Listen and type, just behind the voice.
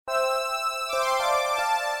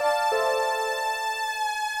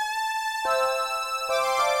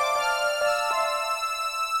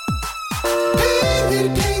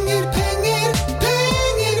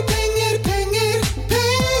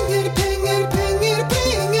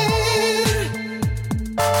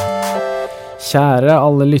Kjære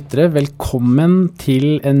alle lyttere, velkommen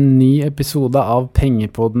til en ny episode av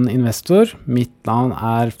Pengepodden Investor. Mitt navn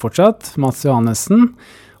fortsatt Mats Johannessen,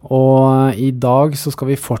 og I dag så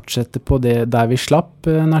skal vi fortsette på det der vi slapp,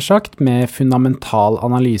 nær sagt, med fundamental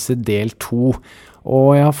analyse del 2. Og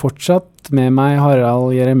jeg har fortsatt med meg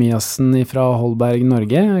Harald Jeremiassen fra Holberg,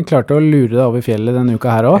 Norge. Jeg klarte å lure deg over fjellet denne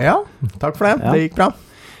uka her også. Ja, takk for det. Ja. Det gikk bra.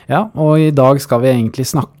 Ja, og I dag skal vi egentlig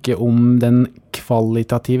snakke om den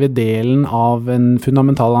kvalitative delen av en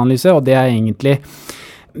fundamental analyse, og det egentlig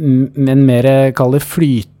en mer kall det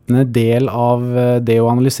flytende del av det å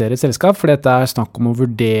analysere et selskap, for dette snakk om å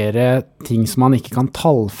vurdere ting som man ikke kan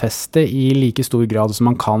tallfeste I like stor grad som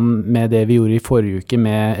man kan med det vi gjorde I forrige uke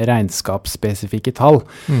med regnskapsspesifikke tall.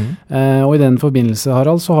 Og I den forbindelse,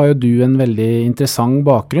 Harald, så har jo du en veldig interessant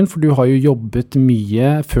bakgrunn, for du har jo jobbet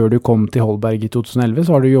mye, før du kom til Holberg I 2011,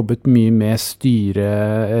 så har du jobbet mye med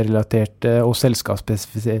styrerelaterte og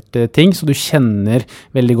selskapsspesifiserte ting, så du kjenner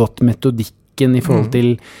veldig godt metodikken I forhold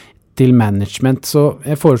til management. Så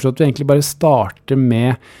jeg foreslår at vi egentlig bare starter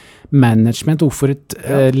med management, hvorfor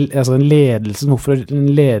en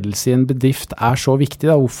ledelse I en bedrift så viktig,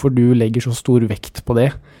 da, hvorfor du legger så stor vekt på det.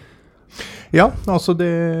 Ja, altså det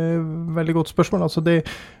veldig godt spørsmål. Altså det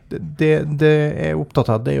opptatt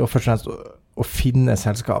av, det jo først og fremst å finne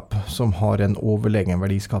selskap som har en overlegen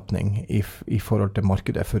verdiskapning I forhold til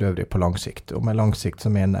markedet for øvrig på lang sikt. Og med lang sikt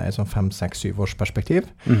så mener jeg sånn 5, 6, 7 års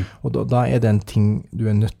perspektiv. Og da det en ting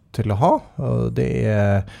du nødt til å ha. Og det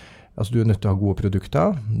altså du nødt til å ha gode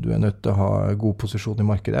produkter, du nødt til å ha god posisjon I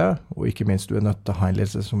markedet, og ikke minst du nødt til å ha en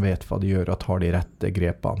ledelse som vet hva de gjør og tar de rette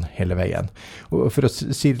grepene hele veien. Og for å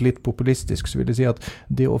si det litt populistisk, så vil jeg si at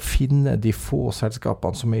det å finne de få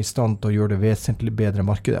selskapene som I stand til å gjøre det vesentlig bedre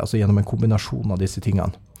markedet, altså gjennom en kombinasjon av disse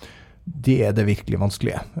tingene, det det virkelig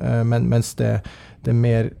vanskelige. Mens det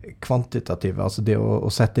mer kvantitative, altså det å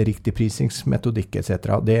sette riktig prisingsmetodikk,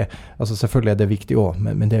 etc. Altså selvfølgelig det viktig også,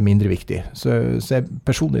 men det mindre viktig. Så jeg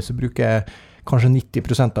personlig så bruker jeg kanskje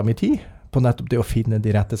 90% av min tid på nettopp det å finne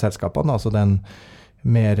de rette selskapene, altså den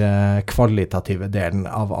mer kvalitative delen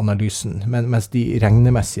av analysen, mens de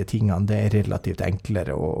regnemessige tingene, det relativt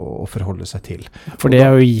enklere å forholde seg til. For det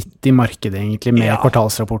jo gitt I markedet egentlig med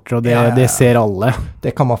kvartalsrapporter, og det ser alle.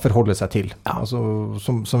 Det kan man forholde seg til. Altså,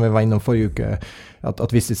 som vi var innom forrige uke,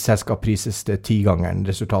 at hvis et selskap prises til 10 ganger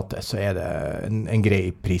resultatet, så det en grei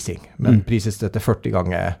prising. Men prises det til 40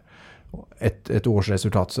 ganger et års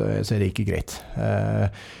resultat, så det ikke greit.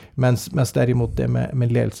 Mens derimot det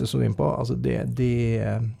med ledelse så inn på, altså det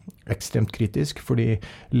ekstremt kritisk, fordi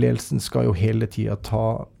ledelsen skal jo hele tiden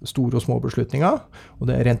ta store og små beslutninger, og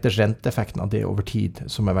det renteeffekten av det over tid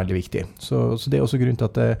som veldig viktig. Så det også grunn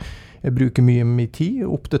til at jeg bruker mye min tid,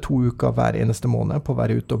 opp til 2 uker hver eneste måned, på å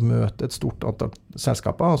være ute og møte et stort antall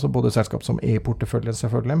selskaper, altså både selskap som I porteføljen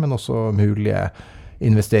selvfølgelig, men også mulige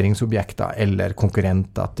investeringsobjekter eller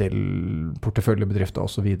konkurrenter til porteføljebedrifter og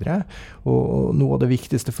så videre. Og noe av det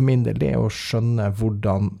viktigste for min del det å skjønne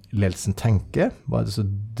hvordan ledelsen tenker, hva det som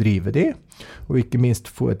driver de, og ikke minst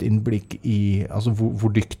få et innblikk I altså hvor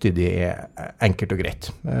dyktig de enkelt og greit.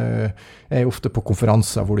 Jeg ofte på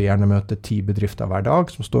konferanser hvor de gjerne møter 10 bedrifter hver dag,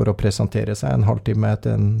 som står og presenterer seg en halvtime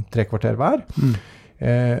til en 3 kvarter hver.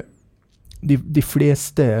 De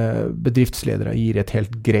fleste bedriftsledere gir et helt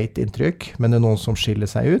greit inntrykk, men det noen som skiller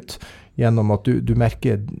seg ut gjennom at du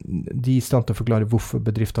merker de I stand til å forklare hvorfor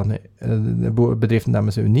bedriften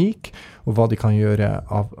deres unik, og hva de kan gjøre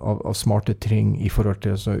av smarte ting I forhold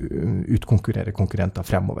til å utkonkurrere konkurrenter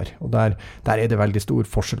fremover. Og der det veldig stor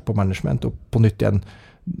forskjell på management, og på nytt igjen,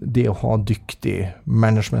 det å ha dyktig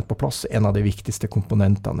management på plass en av de viktigste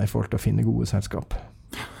komponentene I forhold til å finne gode selskap.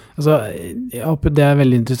 Altså, det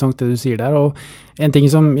veldig interessant det du sier der, og en ting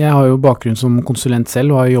som, jeg har jo bakgrunn som konsulent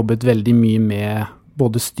selv, og har jobbet veldig mye med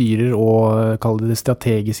både styrer og kaller det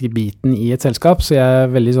strategiske biten I et selskap, så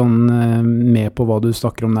jeg veldig sånn med på hva du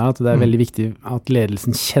snakker om der, at det veldig viktig at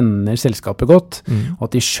ledelsen kjenner selskapet godt, og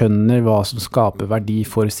at de skjønner hva som skaper verdi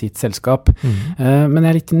for sitt selskap. Men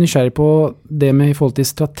jeg litt nysgjerrig på det med I forhold til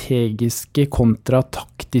strategiske kontra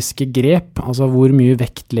taktiske grep, altså hvor mye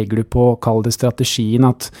vekt legger du på å kalle det strategien,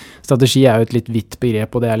 at strategi jo et litt vidt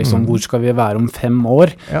begrep, og det liksom hvor skal vi være om 5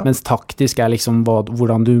 år, mens taktisk liksom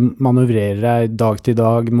hvordan du manøvrerer deg dag til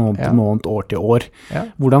dag, måned til måned, år til år.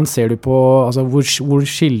 Hvordan ser du på, altså hvor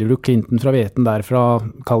skiller du klinten fra hveten der fra,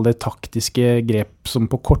 kall det taktiske grep som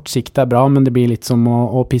på kort sikt bra, men det blir litt som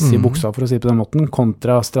å pisse I buksa for å si det på den måten,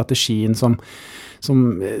 kontra strategien som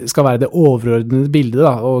skal være det overordnede bildet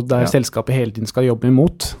da, og der selskapet hele tiden skal jobbe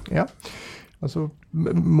imot. Ja. Altså,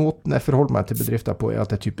 måten jeg forholder meg til bedrifter på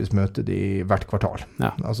at jeg typisk møter de hvert kvartal.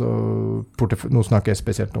 Ja. Altså, nå snakker jeg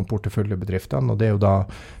spesielt om porteføljebedriftene, og det er jo da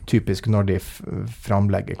typisk når de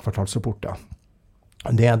framlegger kvartalsrapporter.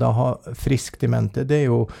 Det jeg da har friskt i mente, det er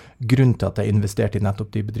jo grunnen til at jeg har investert i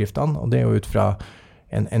nettopp de bedriftene, og det er jo ut fra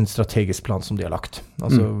en strategisk plan som de har lagt.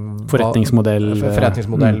 Altså,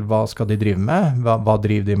 Forretningsmodell. Hva skal de drive med? Hva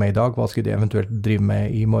driver de med i dag? Hva skal de eventuelt drive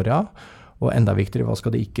med i morgen? Og enda viktigere, hva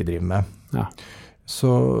skal de ikke drive med? Ja.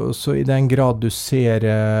 Så i den grad du ser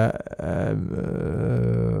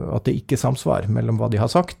at det ikke samsvar mellom hva de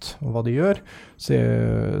har sagt og hva de gjør, så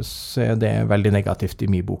er det veldig negativt i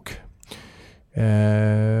min bok.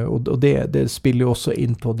 Og det spiller jo også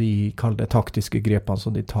inn på de taktiske grepene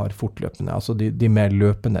som de tar fortløpende, altså de mer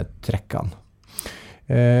løpende trekkene.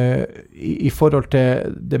 I forhold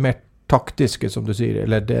til det mer taktiske, som du sier,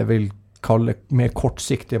 eller det jeg vil kalle mer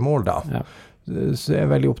kortsiktige mål da, så er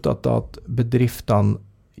jeg veldig opptatt av at bedriftene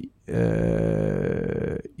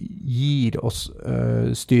gir oss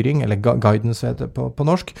styring, eller guidance heter det på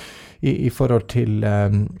norsk, i forhold til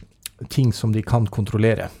ting som de kan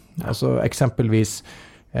kontrollere. Altså eksempelvis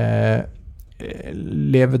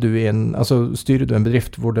styrer du en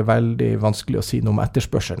bedrift hvor det er veldig vanskelig å si noe om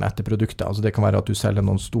etterspørselen etter produkter. Altså det kan være at du selger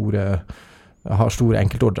har store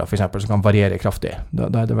enkeltordrer for eksempel, som kan variere kraftig.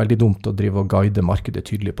 Da er det veldig dumt å drive og guide markedet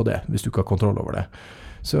tydelig på det, hvis du ikke har kontroll over det.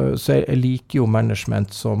 Så jeg liker jo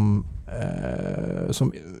management som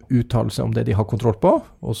uttaler seg om det de har kontroll på,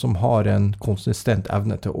 og som har en konsistent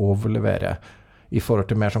evne til å overlevere i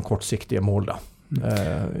forhold til mer sånn kortsiktige mål da.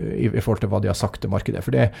 I forhold til hva de har sagt til markedet.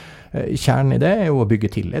 For kjernen i det er jo å bygge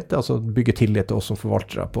tillit, altså bygge tillit til oss som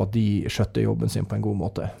forvaltere på at de skjøtter jobben sin på en god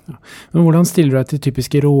måte. Ja. Men hvordan stiller du deg til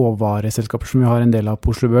typiske råvareselskaper som vi har en del av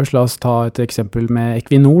på Oslo Børs? La oss ta et eksempel med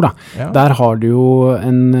Equinor da. Ja. Der har du jo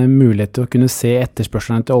en mulighet til å kunne se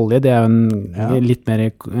etterspørselen til olje. Det er jo en litt mer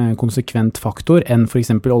konsekvent faktor enn for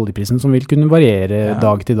eksempel oljeprisen, som vil kunne variere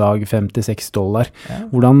dag til dag, $5-6. Ja.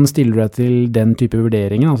 Hvordan stiller du deg til den type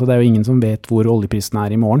vurderingen? Altså det er jo ingen som vet hvor oljeprisen er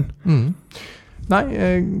i morgen. Nei,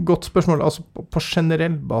 godt spørsmål. Altså, på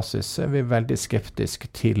generell basis er vi veldig skeptiske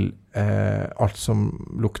til alt som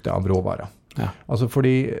lukter av råvarer. Ja. Altså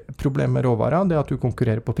fordi problemet med råvarer det er at du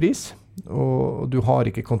konkurrerer på pris, og du har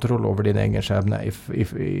ikke kontroll over din egen skjebne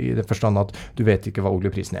i det forstand at du vet ikke hva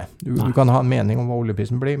oljeprisen er. Du kan ha en mening om hva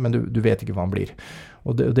oljeprisen blir, men du vet ikke hva den blir.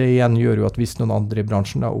 Og det igjen gjør jo at hvis noen andre i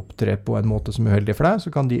bransjen da opptrer på en måte som er uheldig for deg, så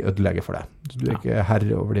kan de ødelegge for deg. Så du er ikke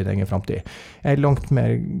herre over din egen fremtid. Jeg er langt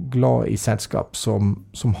mer glad i selskap som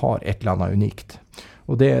har et eller annet unikt.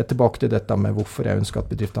 Og det er tilbake til dette med hvorfor jeg ønsker at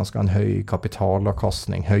bedriftene skal ha en høy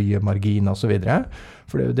kapitalavkastning, høye marginer og så videre.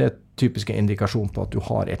 For det er typiske indikasjon på at du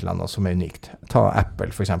har et eller annet som er unikt. Ta Apple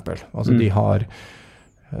for eksempel. Altså de har,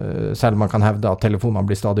 selv om man kan hevde at telefonene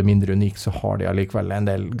blir stadig mindre unike, så har de allikevel en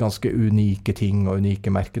del ganske unike ting og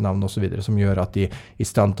unike merkenavn og så videre, som gjør at de er i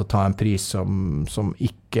stand til å ta en pris som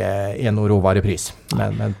ikke er noe råvarepris,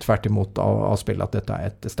 men tvert imot avspiller at dette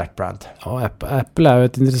er et sterkt brand. Ja, Apple er jo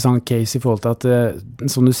et interessant case i forhold til at,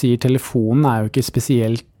 som du sier, telefonen er jo ikke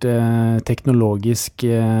spesielt teknologisk,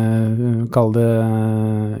 kall det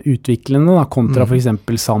utviklende da, kontra for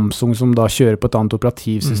eksempel Samsung som da kjører på et annet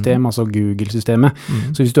operativsystem, altså Google-systemet.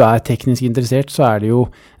 Så hvis du er teknisk interessert, så er det jo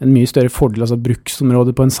en mye større fordel, altså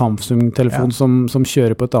bruksområdet på en Samsung-telefon som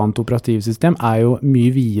kjører på et annet operativsystem er jo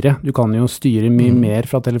mye videre. Du kan jo styre mye mer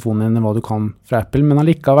fra telefonen enn hva du kan fra Apple, men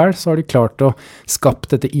allikevel så har de klart å skapt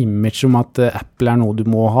dette image om at Apple er noe du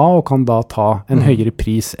må ha, og kan da ta en høyere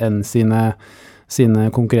pris enn sine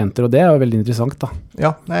konkurrenter, og det er jo veldig interessant da.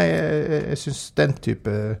 Ja, jeg synes den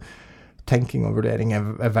type tenking og vurdering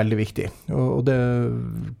er veldig viktig, og det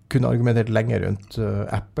kunne argumentert lenger rundt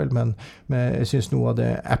Apple, men jeg synes noe av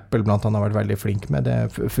det Apple blant annet har vært veldig flink med,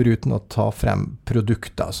 det foruten å ta frem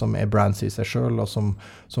produkter som er brands i seg selv, og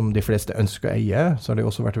som de fleste ønsker å eie, så har de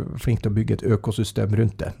også vært flink til å bygge et økosystem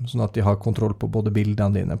rundt det, sånn at de har kontroll på både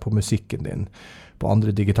bildene dine, på musikken din, på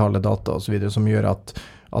andre digitale data og så videre, som gjør at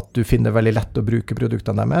du finner det veldig lett å bruke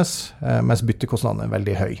produktene deres, mens byttekostnaden er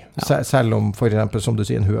veldig høy. Ja. Selv om for eksempel, som du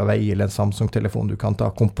sier, en Huawei eller en Samsung-telefon, du kan ta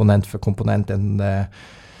komponent for komponent, en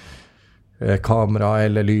kamera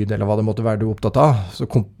eller lyd, eller hva det måtte være du er opptatt av. Så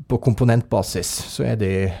på komponentbasis så er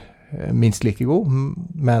de minst like god,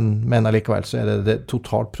 men allikevel så er det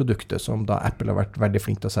totalproduktet som da Apple har vært veldig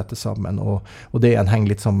flink til å sette sammen, og det henger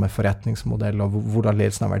litt sammen med forretningsmodell og hvordan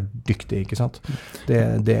ledelsen har vært dyktig, ikke sant?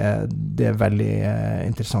 Det er veldig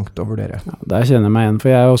interessant å vurdere. Ja, der kjenner jeg meg igjen,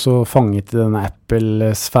 for jeg er også fanget i denne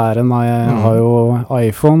Apple-sfæren. Jeg har jo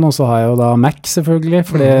iPhone, og så har jeg jo da Mac selvfølgelig,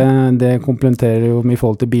 for det komplementerer jo i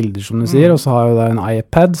forhold til bilder som du sier, og så har jeg jo da en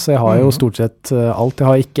iPad, så jeg har jo stort sett alt. Jeg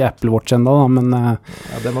har ikke Apple Watch enda da, men... Ja,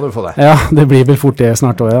 det må du få det. Ja, det blir vel fort det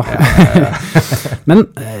snart også, ja. Men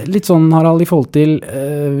litt sånn, Harald, i forhold til,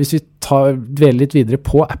 hvis vi dveler litt videre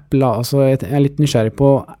på Apple, altså jeg er litt nysgjerrig på,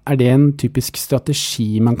 det en typisk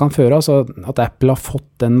strategi man kan føre? Altså at Apple har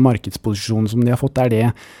fått den markedsposisjonen som de har fått,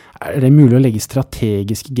 er det mulig å legge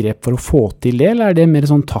strategiske grep for å få til det, eller er det mer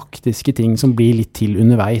sånn taktiske ting som blir litt til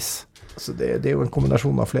underveis? Så det er jo en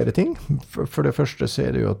kombinasjon av flere ting. For det første så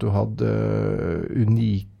er det jo at du hadde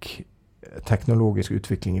unik teknologisk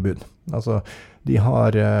utvikling i bunn. Altså, de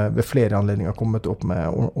har ved flere anledninger kommet opp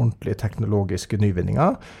med ordentlige teknologiske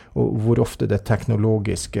nyvinninger, og hvor ofte det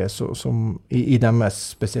teknologiske som i deres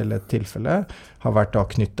spesielle tilfelle har vært da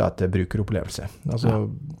knyttet til brukeropplevelse.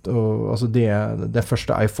 Altså det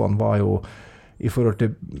første iPhone var jo i forhold til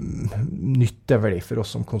nytteverdi for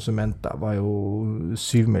oss som konsumenter var jo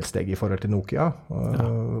 7-milssteg i forhold til Nokia,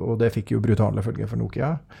 og det fikk jo brutale følger for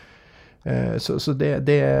Nokia. Så det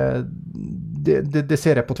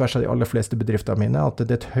ser jeg på tvers av de aller fleste bedriftene mine, at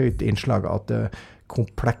det er et høyt innslag av at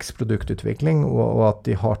kompleks produktutvikling, og at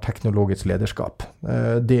de har teknologisk lederskap.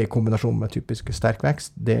 Det i kombinasjon med typisk sterk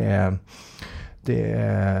vekst, det er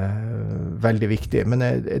veldig viktig. Men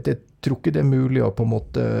jeg tror ikke det er mulig å på en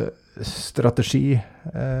måte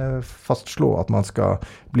fastslå at man skal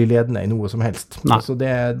bli ledende i noe som helst. Så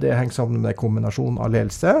det henger sammen med kombinasjonen av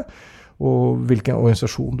ledelse, og hvilken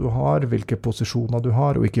organisasjon du har, hvilke posisjoner du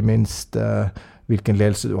har, og ikke minst hvilken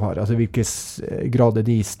ledelse du har. Altså hvilken grad er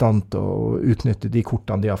de i stand til å utnytte de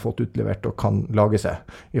kortene de har fått utlevert og kan lage seg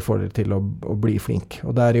i forhold til å bli flink.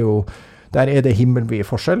 Og der er det himmelvid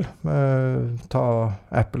forskjell. Ta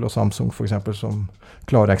Apple og Samsung for eksempel som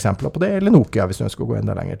klare eksempler på det, eller Nokia hvis du ønsker å gå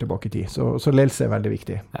enda lenger tilbake i tid. Så ledelse er veldig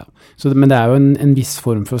viktig. Ja. Men det er jo en viss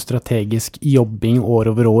form for strategisk jobbing år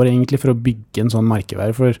over år egentlig for å bygge en sånn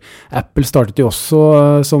markedvare, for Apple startet jo også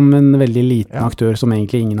som en veldig liten aktør som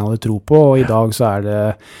egentlig ingen hadde tro på, og i dag så er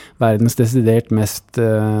det verdens desidert mest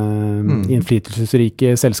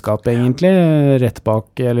innflytelsesrike selskap egentlig, rett bak,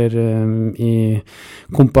 eller i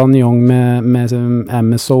kompanjong med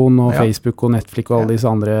Amazon og Facebook og Netflix og alle disse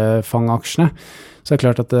andre fangaksjene. Så det er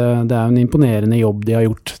klart at det er en imponerende jobb de har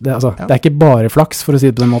gjort. Det er ikke bare flaks, for å si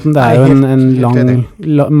det på den måten. Det er jo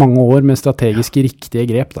mange år med strategisk riktige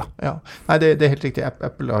grep. Da. Ja, nei, det er helt riktig.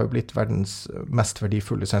 Apple har jo blitt verdens mest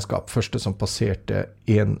verdifulle selskap. Første som passerte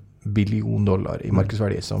 $1 billion i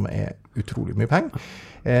markedsverdi, som er utrolig mye penger.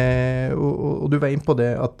 Og du var inne på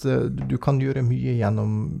det at du kan gjøre mye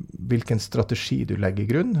gjennom hvilken strategi du legger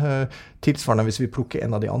i grunn. Tilsvarende hvis vi plukker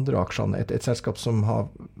en av de andre aksjene, et selskap som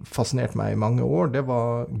har fascinert meg i mange år, det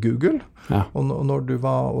var Google. Ja. Og når du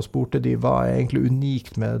var og spurte de hva er egentlig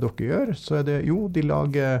unikt med det dere gjør, så er det jo, de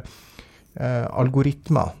lager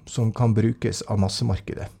algoritmer som kan brukes av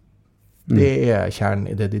massemarkedet. Det er kjernen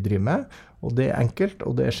i det de driver med. Og det er enkelt,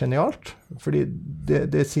 og det er genialt, fordi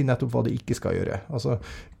det sier nettopp hva de ikke skal gjøre. Altså,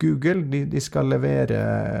 Google, de skal levere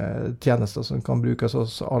tjenester som kan brukes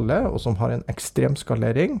hos alle, og som har en ekstrem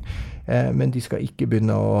skalering, men de skal ikke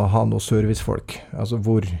begynne å ha noe servicefolk, altså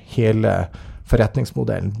hvor hele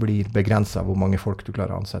forretningsmodellen blir begrenset, hvor mange folk du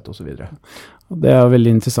klarer å ansette, og så videre. Det er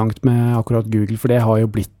veldig interessant med akkurat Google, for det har jo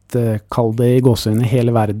blitt kall det i gåseøyne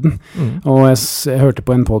hele verden. Og jeg hørte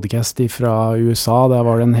på en podcast fra USA, der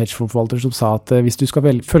var det en hedgefondforvalter som sa at hvis du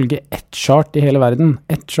skal følge ett chart i hele verden,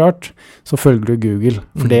 så følger du Google.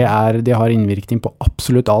 For de har innvirkning på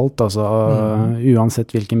absolutt alt, altså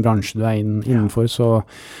uansett hvilken bransje du er innenfor, så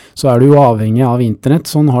er du jo avhengig av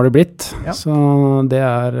internett. Sånn har det blitt. Ja. Så det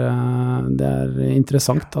er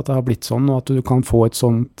interessant at det har blitt sånn, og at du kan få et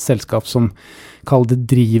sånt selskap som kall det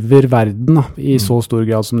driver verden da, i så stor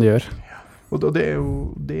grad som det gjør. Og det er jo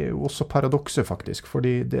også paradokset faktisk,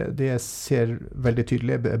 fordi det jeg ser veldig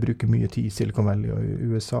tydelig, jeg bruker mye tid i Silicon Valley og i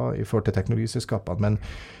USA i forhold til teknologiselskapene,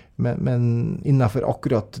 men innenfor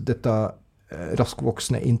akkurat dette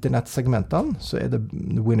raskvoksende internettsegmentene, så er det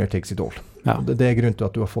winner takes it all. Ja. Det er grunn til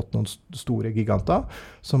at du har fått noen store giganter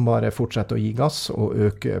som bare fortsetter å gi gass og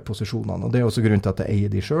øke posisjonene. Og det er også grunn til at jeg eier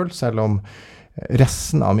de selv, selv om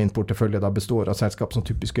resten av min portefølje da består av selskap som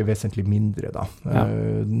typisk er vesentlig mindre. Da. Ja.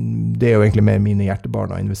 Det er jo egentlig mer mine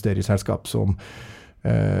hjertebarn å investere i selskap som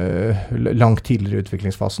langt tidligere i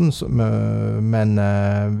utviklingsfasen, men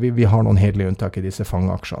vi har noen hederlige unntak i disse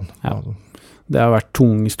fangaksjene. Ja. Altså. Det har vært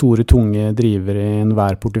store, tunge driver i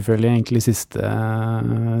enhver portefølje egentlig de siste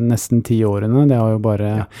nesten 10 årene. Det har jo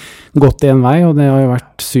bare gått en vei, og det har jo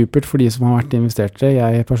vært supert for de som har vært investert i.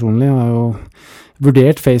 Jeg personlig har jo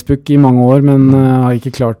vurdert Facebook I mange år, men har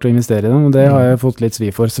ikke klart å investere I dem, og det har jeg fått litt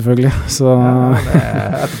svi for, selvfølgelig. Så,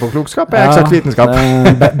 etterpåklokskap eksakt vitenskap.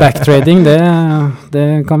 Backtrading, det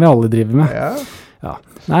kan vi alle drive med. Ja.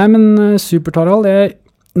 Nei, men supert, Harald.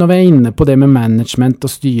 Når vi inne på det med management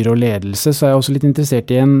og styre og ledelse, så jeg også litt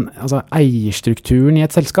interessert I eierstrukturen I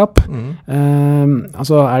et selskap.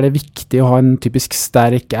 Altså, det viktig å ha en typisk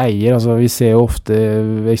sterk eier? Altså, vi ser jo ofte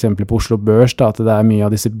eksempler på Oslo Børs, da, at det mye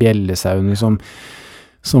av disse bjellesauene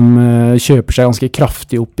som kjøper seg ganske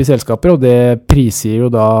kraftig opp I selskaper, og det priser jo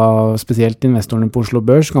da spesielt investorene på Oslo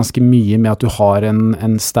Børs ganske mye med at du har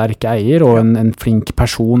en sterk eier og en flink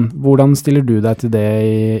person. Hvordan stiller du deg til det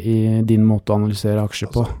I din måte å analysere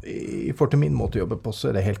aksjer på? I forhold til min måte å jobbe på,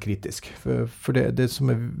 så det helt kritisk. For det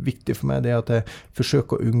som viktig for meg, det at jeg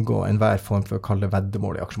forsøker å unngå enhver form for å kalle det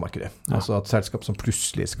veddemål I aksjemarkedet. Altså at selskap som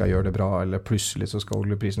plutselig skal gjøre det bra, eller plutselig så skal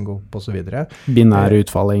oljeprisen gå opp, og så videre. Binære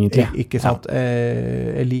utfall, egentlig. Ikke sant?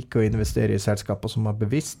 Jeg liker å investere I selskaper som har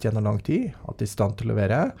bevisst gjennom lang tid at de stand til å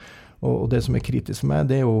levere, og det som kritisk for meg,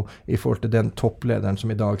 det jo I forhold til den topplederen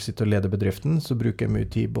som I dag sitter og leder bedriften, så bruker jeg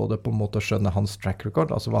mye tid både på en måte å skjønne hans track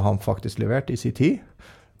record, altså hva han faktisk leverte I sin tid,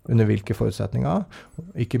 under hvilke forutsetninger,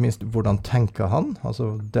 ikke minst hvordan tenker han,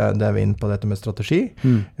 altså det vi inne på dette med strategi,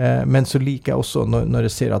 men så liker jeg også når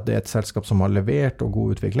jeg ser at det et selskap som har levert og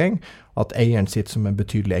god utvikling, at eieren sitter som en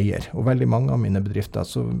betydelig eier, og veldig mange av mine bedrifter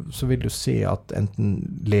så vil du se at enten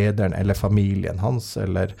lederen eller familien hans,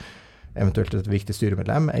 eller eventuelt et viktig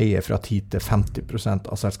styremedlem, eier fra 10-50%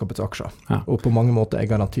 av selskapets aksjer. Ja. Og på mange måter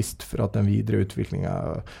garantist for at den videre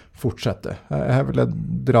utviklingen fortsetter. Jeg vil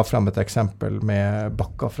dra frem et eksempel med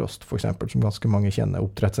Bakkafrost, for eksempel, som ganske mange kjenner,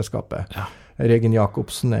 oppdrettsselskapet. Ja. Regen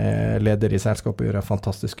Jacobsen leder I selskapet, gjør en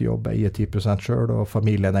fantastisk jobb, eier 10% selv, og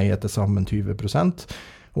familien eier til sammen 20%.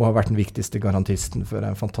 Og har vært den viktigste garantisten for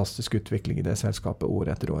en fantastisk utvikling I det selskapet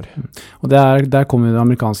år etter år. Og der kommer det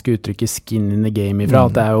amerikanske uttrykket skin in the game ifra,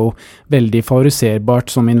 at det jo veldig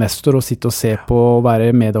favoriserbart som investor å sitte og se på å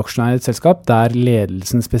være medaksjonær I et selskap, der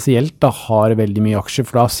ledelsen spesielt da har veldig mye aksjer,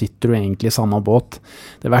 for da sitter du egentlig I samme båt.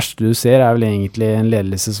 Det verste du ser vel egentlig en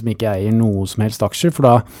ledelse som ikke eier noe som helst aksjer, for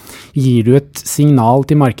da gir du et signal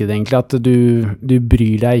til markedet egentlig at du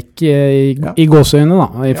bryr deg ikke I gåseøyne da,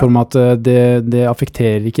 I form av at det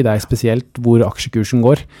affekterer ikke deg spesielt hvor aksjekursen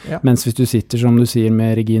går, mens hvis du sitter som du sier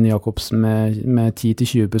med Regine Jacobsen med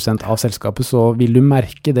 10-20% av selskapet, så vil du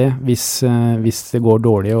merke det hvis det går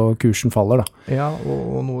dårlig og kursen faller da. Ja,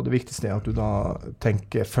 og noe av det viktigste at du da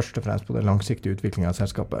tenker først og fremst på den langsiktige utviklingen av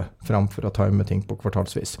selskapet, framfor å ta med ting på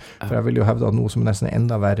kvartalsvis. For jeg vil jo hevde at noe som nesten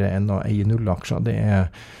enda verre enn å eie nullaksjer, det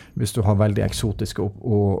hvis du har veldig eksotiske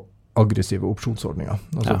og aggressive opsjonsordninger,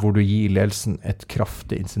 altså hvor du gir ledelsen et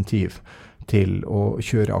kraftig insentiv til å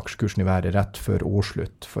kjøre aksjekursen I været rett før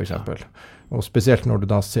årsslutt, for eksempel. Og spesielt når du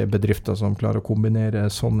da ser bedrifter som klarer å kombinere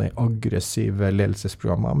sånne aggressive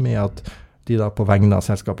ledelsesprogrammer med at de da på vegne av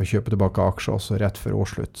selskapet kjøper tilbake aksjer også rett før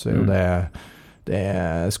årsslutt, så jo det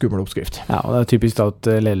skummel oppskrift. Ja, og det typisk da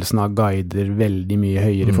at ledelsen av guider veldig mye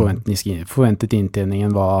høyere forventet inntjening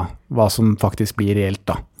enn hva som faktisk blir reelt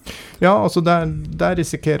da. Ja, altså der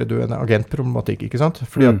risikerer du en agentproblematikk, ikke sant?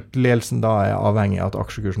 Fordi at ledelsen da avhengig av at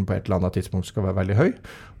aksjekursen på et eller annet tidspunkt skal være veldig høy,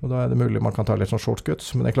 og da det mulig man kan ta litt sånn shortcuts,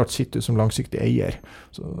 men det klart sitter du som langsiktig eier,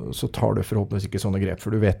 så tar du forhåpentligvis ikke sånne grep,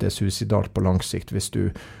 for du vet det suicidalt på lang sikt hvis du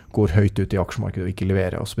går høyt ut I aksjemarkedet og ikke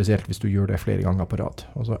leverer, og spesielt hvis du gjør det flere ganger på rad.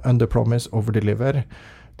 Altså under promise, over deliver,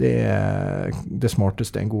 det det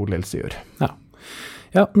smarteste en god ledelse gjør.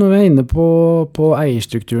 Ja, når vi inne på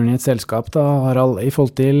eierstrukturen I et selskap da, Harald, I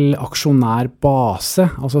forhold til aksjonærbase,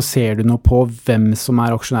 altså ser du noe på hvem som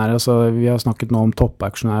aksjonærer, altså vi har snakket nå om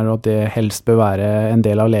toppaksjonærer, og at det helst bør være en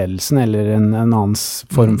del av ledelsen, eller en annen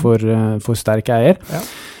form for sterk eier. Ja.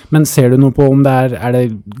 Men ser du noe på om det det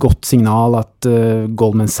godt signal at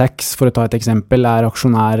Goldman Sachs, for å ta et eksempel,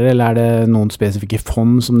 aksjonærer, eller det noen spesifikke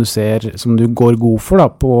fond som du ser, som du går god for da,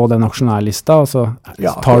 på den aksjonærlista? Altså,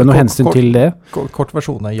 tar du noe hensyn til det?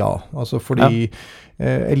 Kortversjonen ja, altså fordi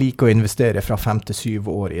jeg liker å investere fra 5 til 7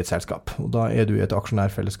 år I et selskap, og da du I et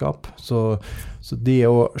aksjonærfellesskap, så det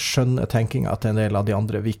å skjønne tenking at en del av de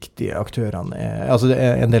andre viktige aktørene, altså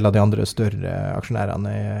en del av de andre større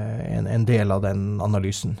aksjonærene en del av den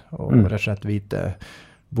analysen, og rett og slett vite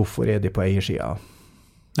hvorfor de på eiersiden.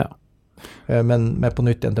 Ja. Men på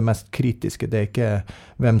nytt igjen, det mest kritiske, det ikke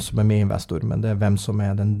hvem som medinvestor, men det hvem som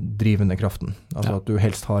den drivende kraften. Altså at du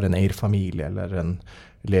helst har en eierfamilie, eller en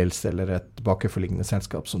ledelse, eller et bakenforliggende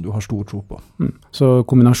selskap som du har stor tro på. Så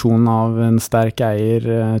kombinasjonen av en sterk eier,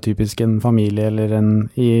 typisk en familie, eller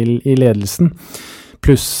I ledelsen.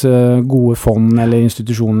 pluss gode fond eller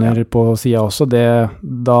institusjoner på siden også,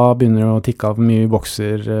 da begynner det å tikke av mye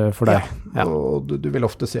bokser for deg. Ja. Og du vil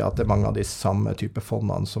ofte se at det mange av de samme type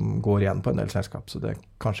fondene som går igjen på en del selskap, så det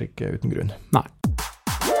kanskje ikke uten grunn. Nei.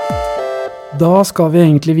 Da skal vi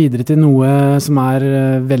egentlig videre til noe som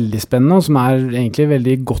veldig spennende, og som egentlig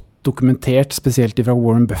veldig godt dokumentert, spesielt fra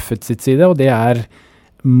Warren Buffett sitt side, og det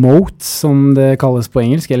moats, som det kalles på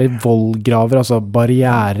engelsk, eller vollgraver, altså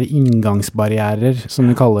inngangsbarrierer, som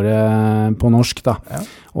vi kaller det på norsk. Da. Ja.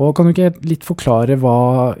 Og kan du ikke litt forklare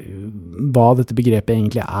hva dette begrepet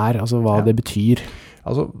egentlig altså hva det betyr?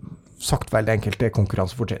 Altså, sagt veldig enkelt, det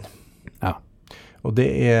konkurransefortrinn. Ja. Og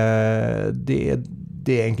det jeg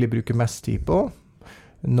egentlig bruker mest tid på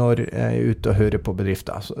når jeg er ute og hører på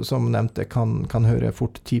bedrifter. Som nevnt, jeg kan høre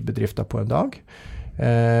fort 10 bedrifter på en dag.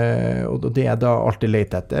 Og det jeg da alltid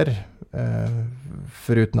leter etter,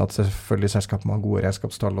 foruten at selvfølgelig selskapet har gode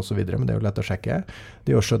regnskapstall og så videre, men det jo lett å sjekke,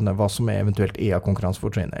 det å skjønne hva som eventuelt av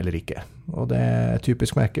konkurransefortrinn eller ikke. Og det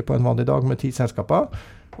typisk merke på en vanlig dag med 10 selskaper.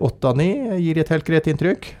 8 av 9 gir et helt greit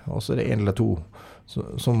inntrykk, og så det 1 eller 2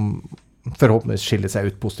 som forhåpentligvis skiller seg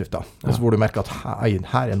ut positivt da. Altså hvor du merker at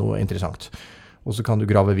her noe interessant. Og så kan du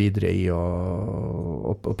grave videre i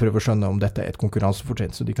og prøve å skjønne om dette et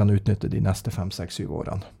konkurransefortrinn, så de kan utnytte de neste 5, 6, 7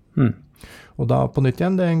 årene. Mm. Og da på nytt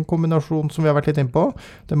igjen, det en kombinasjon som vi har vært litt inne på.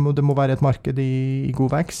 Det må være et marked i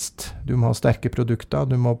god vekst. Du må ha sterke produkter,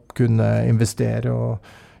 du må kunne investere og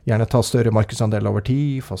gjerne ta større markedsandeler over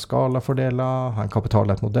tid, få skalafordeler, ha en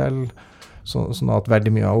kapitallett modell, sånn at veldig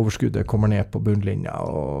mye av overskuddet kommer ned på bunnlinja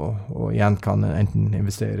og igjen kan enten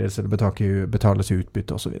investeres eller betales i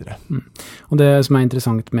utbytte og så videre. Og det som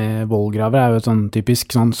interessant med vollgraver jo et sånn typisk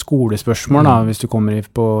sånn skolespørsmål da, hvis du kommer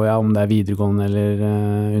på, om det videregående eller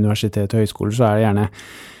universitet og høyskoler, så det gjerne,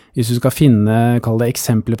 hvis du skal kall det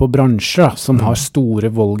eksempler på bransjer da, som har store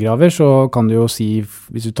vollgraver, så kan du jo si,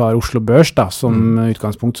 hvis du tar Oslo Børs da, som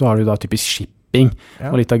utgangspunkt, så har du da typisk shipping.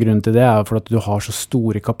 Og litt av grunnen til det for at du har så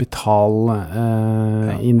store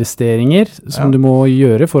kapitalinvesteringer som du må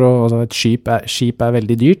gjøre altså et skip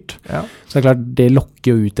veldig dyrt. Så det klart, det lokker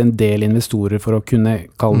jo ut en del investorer for å kunne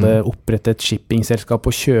opprette et shippingselskap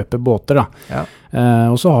og kjøpe båter da.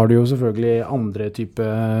 Og så har du jo selvfølgelig andre type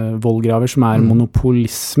vollgraver som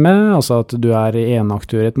monopolisme, altså at du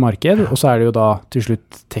enaktør i et marked, og så det jo da til slutt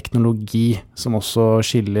teknologi som også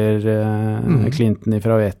skiller klienten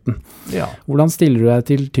fra veten. Hvordan stiller du deg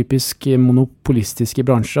til typisk monopolistiske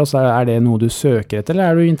bransjer? Altså det noe du søker etter,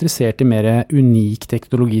 eller du interessert i mer unik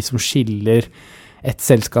teknologi som skiller et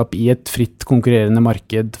selskap i et fritt konkurrerende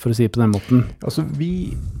marked, for å si det på den måten? Altså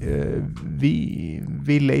vi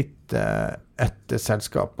leter etter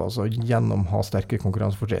selskap, altså gjennom å ha sterke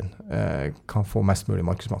konkurransefortrinn, kan få mest mulig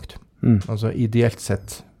markedsmakt. Altså ideelt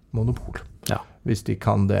sett monopol. Hvis de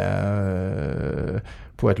kan det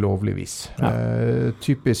på et lovlig vis.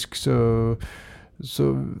 Typisk så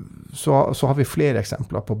har vi flere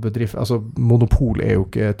eksempler på bedrifter. Altså monopol jo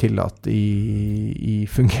ikke tillatt i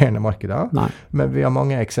fungerende markeder. Men vi har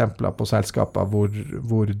mange eksempler på selskaper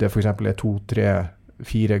hvor det for eksempel 2, 3,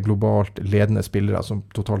 4 globalt ledende spillere som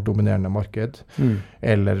totalt dominerende marked,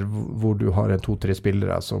 eller hvor du har 2, 3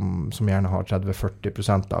 spillere som gjerne har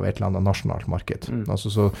 30-40% av et eller annet nasjonalt marked. Altså,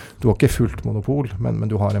 så du har ikke fullt monopol, men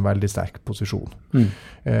du har en veldig sterk posisjon.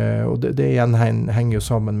 Og det igjen henger jo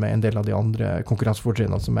sammen med en del av de andre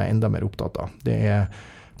konkurransefortrinnene som enda mer opptatt av. Det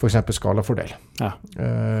for eksempel skalafordel.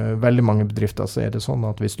 Veldig mange bedrifter så det sånn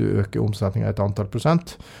at hvis du øker omsetningen et antall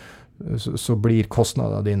prosent, så blir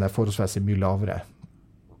kostnadene dine forholdsvis mye lavere.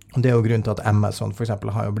 Det jo grunnen til at Amazon for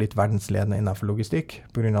eksempel har jo blitt verdensledende innenfor logistikk,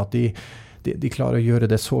 på grunn av at de klarer å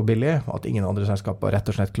gjøre det så billig at ingen andre selskaper rett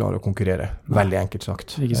og slett klarer å konkurrere. Veldig enkelt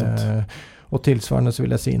sagt. Og tilsvarende så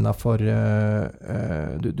vil jeg si innenfor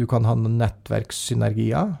du kan ha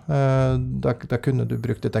nettverkssynergier. Da kunne du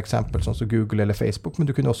brukt et eksempel sånn som Google eller Facebook, men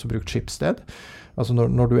du kunne også brukt Schibsted. Altså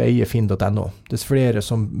når du eier Finn.no. Dess flere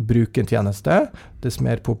som bruker en tjeneste, dess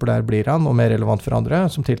mer populær blir han og mer relevant for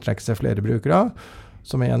andre, som tiltrekker seg flere brukere,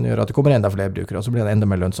 som igjen gjør at det kommer enda flere brukere, og så blir det enda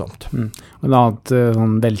mer lønnsomt. Og et annet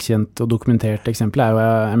sånn velkjent og dokumentert eksempel jo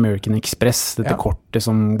American Express, dette kortet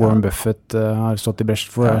som Warren Buffett har stått i bresjen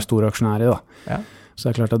for, stor aksjonær i da. Så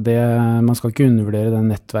det klart at man skal ikke undervurdere den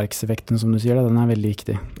nettverkseffekten som du sier, da. Den veldig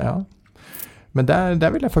viktig. Men der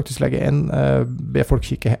vil jeg faktisk be folk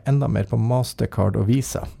kikke enda mer på Mastercard og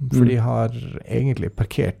Visa, for de har egentlig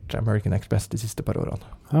parkert American Express de siste par årene.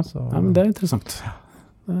 Men det interessant.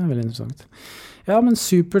 Det veldig interessant. Ja, men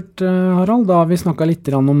supert, Harald. Da har vi snakket litt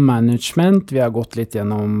om management. Vi har gått litt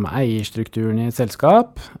gjennom eierstrukturen i et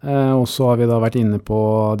selskap. Og så har vi da vært inne på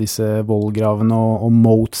disse vollgravene og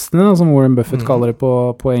moatsene, som Warren Buffett kaller det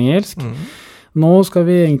på engelsk. Nå skal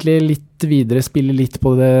vi egentlig litt videre spille litt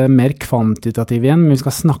på det mer kvantitative igjen, men vi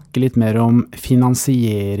skal snakke litt mer om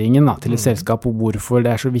finansieringen da, til et selskap, og hvorfor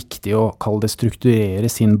det så viktig å kalle det strukturere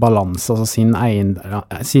sin balanse, altså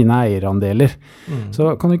sine eierandeler.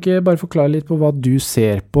 Så kan du ikke bare forklare litt på hva du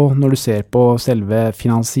ser på når du ser på selve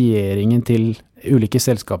finansieringen til ulike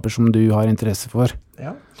selskaper som du har interesse for?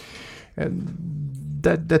 Ja.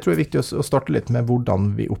 Det tror jeg er viktig å starte litt med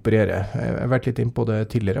hvordan vi opererer. Jeg har vært litt inne på det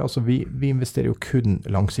tidligere. Altså vi investerer jo kun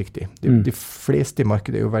langsiktig. De fleste i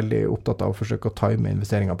markedet er jo veldig opptatt av å forsøke å time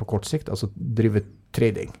investeringer på kort sikt, altså drive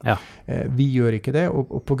trading. Ja. Vi gjør ikke det,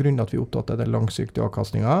 og på grunn av at vi er opptatt av den langsiktige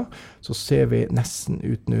avkastningen, så ser vi nesten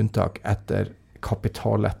uten unntak etter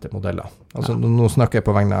kapitallette modeller. Altså nå snakker jeg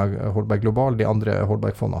på vegne av Holberg Global, de andre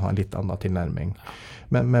Holberg-fondene har en litt annen tilnærming.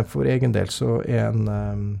 Men for egen del så er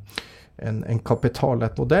en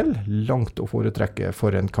kapitallett modell langt å foretrekke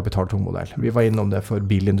for en kapitaltung modell. Vi var innom det for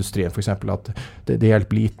bilindustrien, for eksempel at det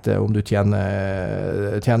hjelper lite om du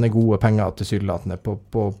tjener gode penger til sydlatene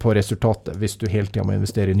på resultatet, hvis du hele tiden må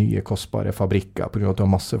investere i nye kostbare fabrikker, på grunn av at du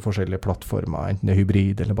har masse forskjellige plattformer, enten det er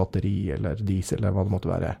hybrid eller batteri eller diesel eller hva det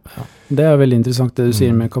måtte være. Ja. Det er veldig interessant det du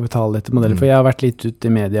sier med kapitallette modeller, for jeg har vært litt ute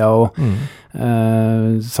i media og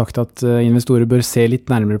sagt at investorer bør se litt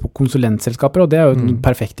nærmere på konsulentselskaper, og det er jo et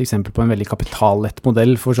perfekt eksempel på en veldig kapitallett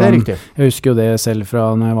modell, for sånn, jeg husker jo det selv fra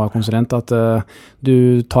når jeg var konsulent, at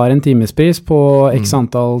du tar en timespris på x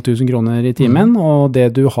antall 1000 kroner i timen, og det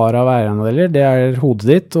du har av eierandeler, det er hodet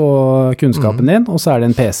ditt og kunnskapen din, og så er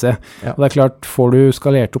det en PC. Ja. Og det er klart, får du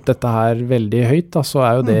skalert opp dette her veldig høyt, da, så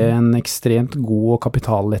er jo det en ekstremt god og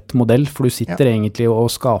kapitallett modell, for du sitter egentlig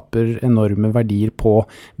og skaper enorme verdier på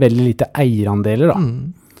veldig lite eierandeler da.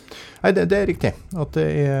 Nei, det er riktig. At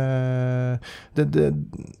det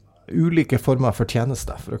ulike former for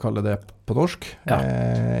tjenester, for å kalle det på norsk,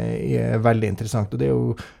 er veldig interessant. Og det er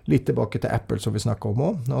jo litt tilbake til Apple som vi snakker om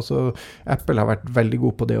også. Altså, Apple har vært veldig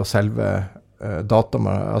god på det å selge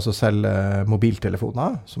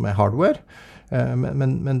mobiltelefoner, som er hardware.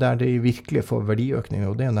 Men der de virkelig får verdiøkning,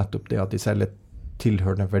 og det er nettopp det at de selger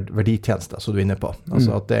tilhørende verditjenester, som du er inne på.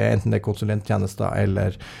 Altså at det enten det er konsulenttjenester,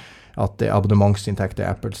 eller at det er abonnementsinntekter,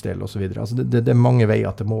 Apples del og så videre. Altså det er mange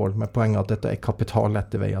veier til mål, med poenget at dette er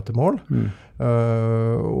kapitallette veier til mål.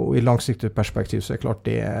 Og i langsiktig perspektiv så er det klart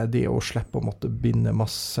det å slippe å måtte binde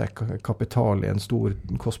masse kapital i en stor,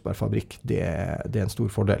 kostbar fabrikk, det er en stor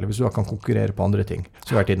fordel. Hvis du kan konkurrere på andre ting,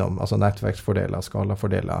 så har vært innom, altså nettverksfordeler,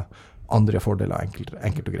 skalafordeler, andre fordeler,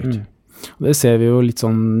 enkelt og greit. Det ser vi jo litt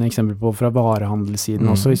sånn eksempel på fra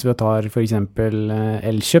varehandelssiden også, hvis vi tar for eksempel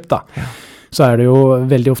Elkjøp da. Så er det jo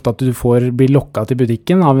veldig ofte at du blir lokket til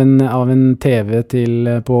butikken av en TV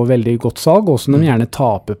på veldig godt salg, og som de gjerne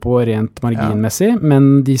taper på rent marginmessig,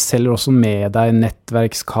 men de selger også med deg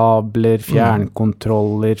nettverkskabler,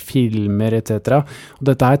 fjernkontroller, filmer, etc.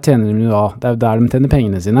 Og dette her tjener de jo da, det er jo der de tjener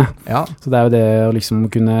pengene sine. Ja. Så det er jo det å liksom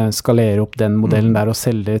kunne skalere opp den modellen der og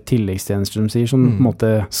selge tilleggstjenester, som sier, som på en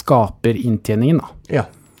måte skaper inntjeningen da.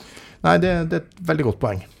 Ja. Nei, det er et veldig godt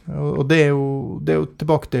poeng. Og det er jo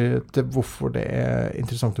tilbake til hvorfor det er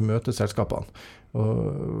interessant å møte selskapene.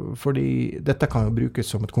 Fordi dette kan jo brukes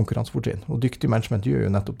som et konkurransefortrinn, og dyktig management gjør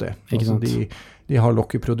jo nettopp det. Altså de har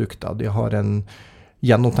lokkeprodukter, de har en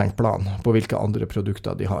gjennomtenkt plan på hvilke andre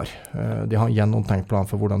produkter de har. De har en gjennomtenkt plan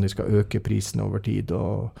for hvordan de skal øke prisen over tid,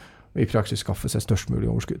 og i praksis skaffe seg størst mulig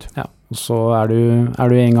overskudd. Ja, og så er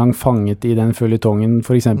du en gang fanget i den føljetongen,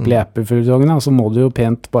 for eksempel i Apple-føljetongen, så må du jo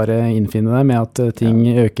pent bare innfinne deg med at ting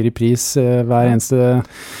øker i pris hver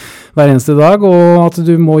eneste dag, og at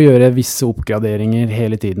du må gjøre visse oppgraderinger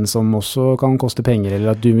hele tiden, som også kan koste penger,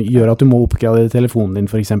 eller at du må oppgradere telefonen din,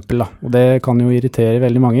 for eksempel. Da. Og det kan jo irritere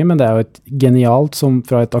veldig mange, men det er jo et genialt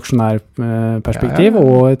fra et aksjonærperspektiv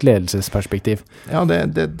og et ledelsesperspektiv. Ja,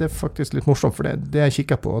 det er faktisk litt morsomt, for det jeg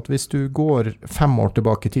kikker på, at hvis du går 5 år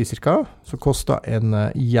tilbake i tid cirka, så koster en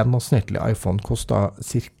gjennomsnittlig iPhone ca.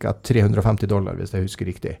 $350, hvis jeg husker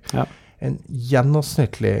riktig. Ja. En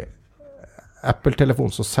gjennomsnittlig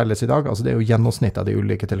Apple-telefon som selges i dag, altså det er jo gjennomsnitt av de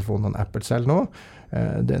ulike telefonene Apple selger nå,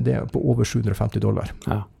 det er på over $750.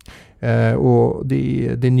 Ja. Og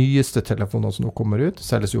de nyeste telefonene som nå kommer ut,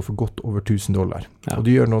 selges jo for godt over $1000. Ja. Og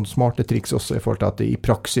de gjør noen smarte triks også i forhold til at de i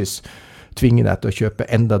praksis tvinger deg til å kjøpe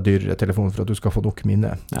enda dyrere telefon for at du skal få nok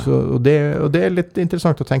minne. Ja. Og det er litt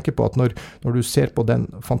interessant å tenke på at når du ser på den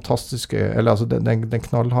fantastiske, eller altså den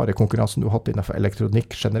knallharde konkurransen du har hatt innenfor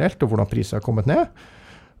elektronikk generelt, og hvordan priser har kommet ned,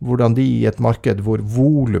 hvordan de i et marked hvor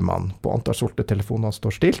volumene på antall solgte telefoner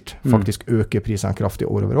står stilt, faktisk øker prisene kraftig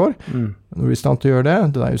år over år. Når vi er i stand til å gjøre det,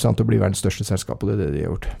 det er jo i stand til å bli verdens største selskap, og det er det de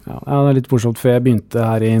har gjort. Ja, det er litt morsomt. Før jeg begynte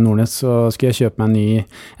her i Nordnett, så skulle jeg kjøpe meg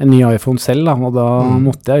en ny iPhone selv, da, og da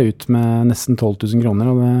måtte jeg ut med nesten 12 000 kroner,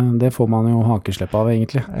 og det får man jo hakeslepp av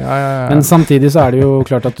egentlig. Ja. Men samtidig så er det jo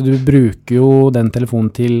klart at du bruker jo den telefonen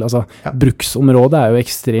til, altså bruksområdet er jo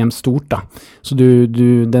ekstremt stort da, så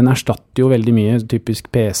den erstatter jo veldig mye, typisk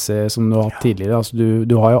PC som du har hatt tidligere, altså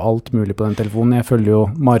du har jo alt mulig på den telefonen. Jeg følger jo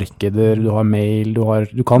markeder, du har mail,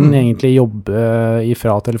 du kan egentlig jobbe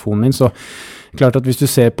ifra telefonen din, så klart at hvis du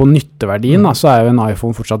ser på nytteverdien da, så er jo en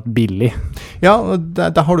iPhone fortsatt billig. Ja,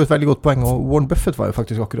 der har du et veldig godt poeng, og Warren Buffett var jo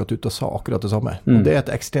faktisk akkurat ute og sa akkurat det samme. Og det er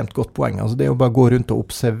et ekstremt godt poeng. Altså det er jo bare å gå rundt og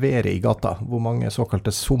observere i gata hvor mange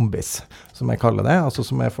såkalte zombies, som jeg kaller det, altså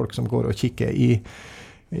som er folk som går og kikker i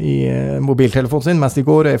mobiltelefonen sin mens de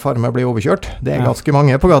går i fare med å bli overkjørt. Det er ganske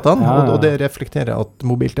mange på gatan, og det reflekterer at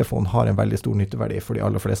mobiltelefonen har en veldig stor nytteverdi for de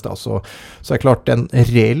aller fleste. Så er klart den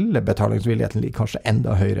reelle betalingsvilligheten ligger kanskje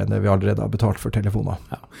enda høyere enn det vi allerede har betalt for telefoner.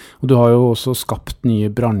 Ja. Og du har jo også skapt nye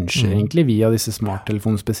bransjer egentlig via disse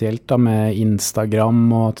smarttelefonene spesielt da, med Instagram,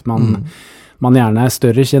 og at man gjerne er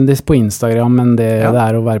større kjendis på Instagram enn det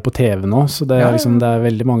er å være på TV nå, så det er, det er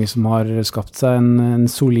veldig mange som har skapt seg en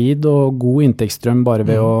solid og god inntektsstrøm bare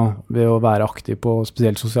ved å være aktiv på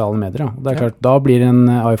spesielt sosiale medier. Da. Det er klart, da blir en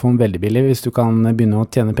iPhone veldig billig hvis du kan begynne å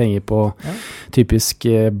tjene penger på typisk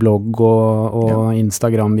blogg og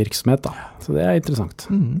Instagram-virksomhet. Da. Så det er interessant.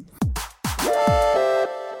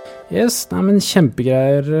 Yes, men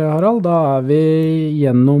kjempegreier, Harald. Da er vi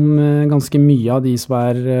gjennom ganske mye av de som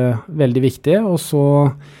er veldig viktige, og så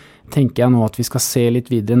tenker jeg nå at vi skal se litt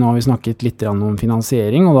videre. Nå har vi snakket litt om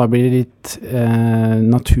finansiering, og da blir det litt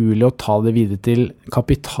naturlig å ta det videre til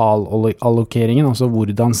kapitalallokeringen, altså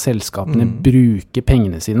hvordan selskapene bruker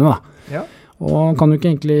pengene sine da. Ja. Og kan du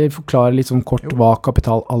ikke egentlig forklare litt sånn kort hva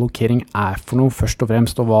kapitalallokering er for noe, først og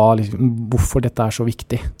fremst, og hvorfor dette er så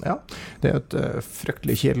viktig? Ja, det er et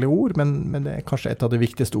fryktelig kjedelig ord, men det er kanskje et av de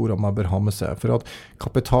viktigste ordene man bør ha med seg. For at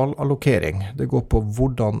kapitalallokering, det går på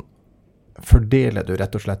hvordan fordeler du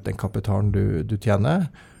rett og slett den kapitalen du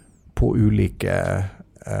tjener på ulike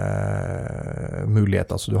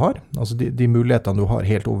muligheter som du har. Altså de mulighetene du har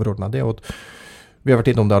helt overordnet, det er jo at vi har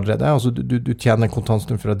vært innom det allerede, altså du tjener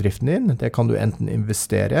kontantstrøm fra driften din, det kan du enten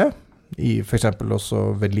investere i for eksempel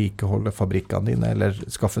også vedlikeholde fabrikkene dine, eller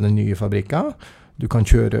skaffe deg nye fabrikker. Du kan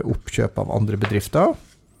kjøre oppkjøp av andre bedrifter,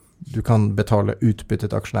 du kan betale utbytte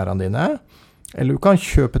til aksjonærene dine, eller du kan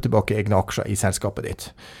kjøpe tilbake egne aksjer i selskapet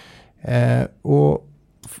ditt. Og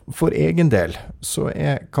for egen del så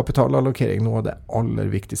er kapitalallokering noe av det aller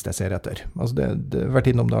viktigste jeg ser etter. Altså det har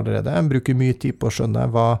vært innom det allerede. Jeg bruker mye tid på å skjønne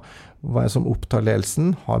hva er som opptar ledelsen.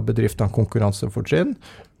 Har bedriftene konkurransefortrinn?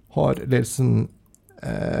 Har ledelsen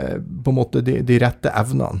på en måte de rette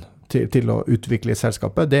evnene til å utvikle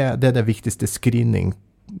selskapet? Det er det viktigste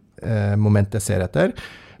screening-momentet jeg ser etter.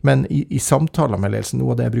 Men i samtaler med ledelsen,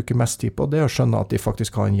 noe av det jeg bruker mest tid på, det er å skjønne at de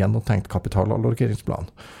faktisk har en gjennomtenkt kapitalallokeringsplan.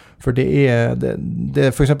 For det er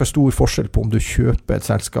for eksempel stor forskjell på om du kjøper et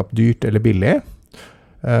selskap dyrt eller billig.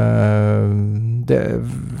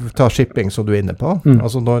 Ta shipping som du er inne på.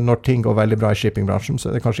 Altså når ting går veldig bra i shippingbransjen, så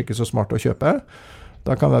er det kanskje ikke så smart å kjøpe.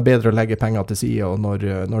 Da kan det være bedre å legge penger til side og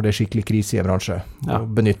når det er skikkelig krise i en bransje, og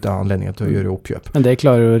benytte anledningen til å gjøre oppkjøp. Men det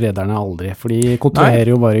klarer jo rederne aldri, for de kontrollerer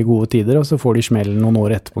jo bare i gode tider, og så får de smellen noen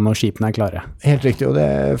år etterpå når skipene er klare. Helt riktig, og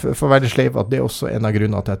det får være sleiv at det er også en av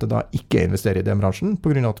grunnene til at jeg da ikke investerer i den bransjen, på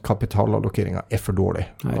grunn av at kapitalallokeringen er for dårlig,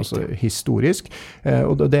 altså historisk.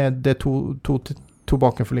 Og det er to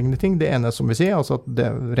bakenforliggende ting. Det ene som vi sier, altså at det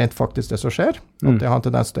rent faktisk det som skjer, at jeg har en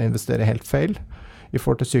tendens til å investere helt feil i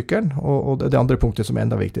forhold til sykkelen, og det andre punktet som er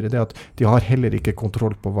enda viktigere, det er at de har heller ikke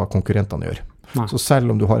kontroll på hva konkurrentene gjør. Nei. Så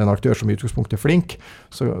selv om du har en aktør som i utgangspunktet er flink,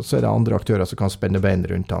 så er det andre aktører som kan spenne bein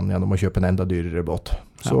rundt han gjennom å kjøpe en enda dyrere båt.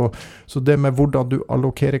 Ja. Så det med hvordan du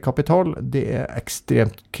allokerer kapital, det er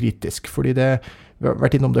ekstremt kritisk, fordi vi har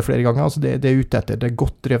vært innom det flere ganger, altså det er ute etter, det er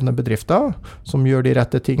godt drevne bedrifter som gjør de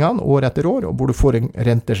rette tingene år etter år, og hvor du får en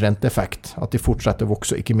renteeffekt, at de fortsetter å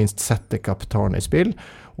vokse, og ikke minst setter kapitalen i spill,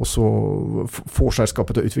 og så får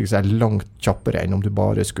selskapet til å utvikle seg langt kjappere enn om du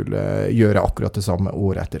bare skulle gjøre akkurat det samme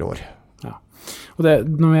år etter år. Ja. Og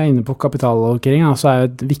når vi er inne på kapitalallokering, så er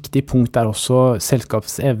et viktig punkt der også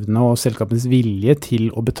selskapets evne og selskapets vilje til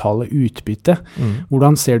å betale utbytte.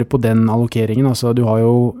 Hvordan ser du på den allokeringen? Altså, du har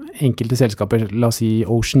jo enkelte selskaper, la oss si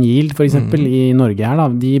Ocean Yield for eksempel, i Norge her, da,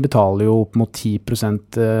 de betaler jo opp mot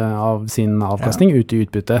 10% av sin avkastning ut i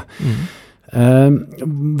utbytte.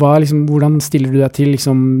 Hvordan stiller du deg til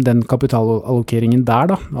den kapitalallokeringen der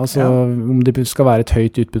da? Altså om det skal være et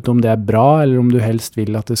høyt utbytte, om det bra, eller om du helst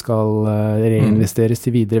vil at det skal reinvesteres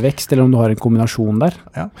til videre vekst, eller om du har en kombinasjon der?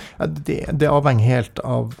 Ja, det avhenger helt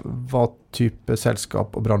av hva type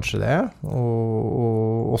selskap og bransje det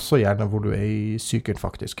og også gjerne hvor du i sykelen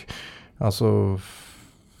faktisk. Altså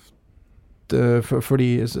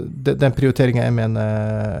fordi den prioriteringen jeg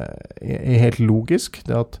mener helt logisk,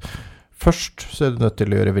 det at først så du nødt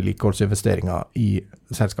til å gjøre vedlikeholdsinvesteringer i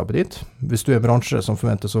selskapet ditt. Hvis du en bransje som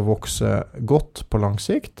forventes å vokse godt på lang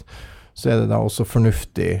sikt, så det da også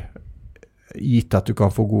fornuftig, gitt at du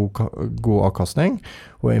kan få god avkastning,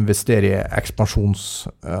 og investere i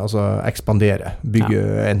altså ekspandere, bygge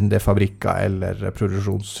enten det fabrikker eller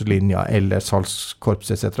produksjonslinjer eller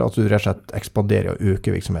salgskorps etc. At du rett og slett ekspanderer og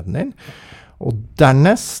øker virksomheten din. Og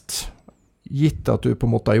dernest, gitt at du på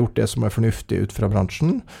en måte har gjort det som fornuftig ut fra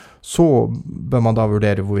bransjen, så bør man da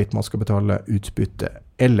vurdere hvorvidt man skal betale utbytte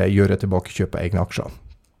eller gjøre tilbakekjøp av egne aksjer.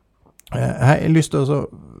 Jeg har lyst til å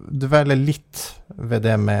dvele litt ved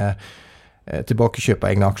det med tilbakekjøp av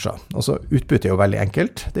egne aksjer. Altså utbytte jo veldig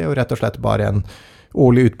enkelt. Det jo rett og slett bare en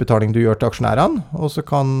årlig utbetaling du gjør til aksjonærene, og så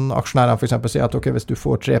kan aksjonærene for eksempel si at ok, hvis du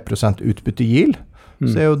får 3% utbytte yield,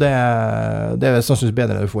 så jo det sannsynligvis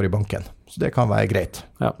bedre enn du får i banken. Så det kan være greit.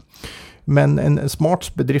 Ja. Men en smart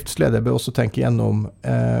bedriftsleder bør også tenke gjennom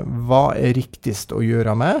hva riktigst å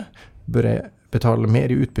gjøre med. Bør jeg betale mer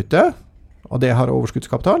i utbytte, og det har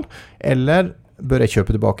overskuddskapital, eller bør jeg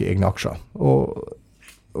kjøpe tilbake egne aksjer?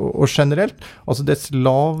 Og generelt, altså dess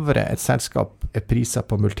lavere et selskap priset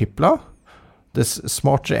på multipler, dess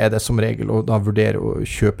smartere det som regel å da vurdere å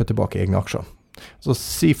kjøpe tilbake egne aksjer. Så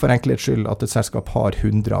si for enkelhets skyld at et selskap har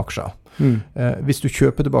 100 aksjer. Hvis du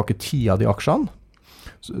kjøper tilbake 10 av de aksjene,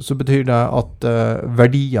 så betyr det at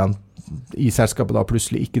verdien i selskapet da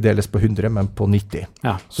plutselig ikke deles på 100, men på 90.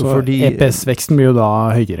 Ja, så EPS-veksten blir jo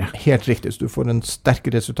da høyere. Helt riktig, så du får en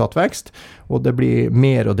sterkere resultatvekst, og det blir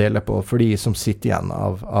mer å dele på for de som sitter igjen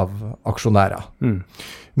av aksjonærer.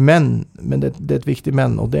 Men det et viktig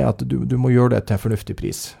men, og det at du må gjøre det til en fornuftig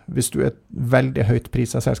pris. Hvis du et veldig høyt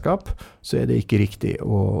pris av selskap, så det ikke riktig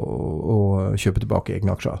å kjøpe tilbake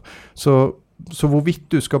egne aksjer. Så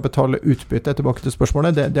hvorvidt du skal betale utbytte tilbake til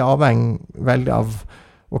spørsmålet, det avhenger veldig av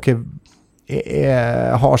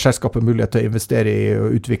har selskapet mulighet til å investere i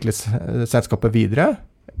og utvikle selskapet videre,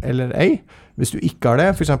 eller ei? Hvis du ikke har det,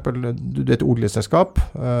 for eksempel du et oljeselskap,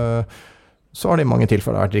 så har det i mange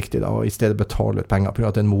tilfeller vært riktig da, å i stedet betale ut penger på grunn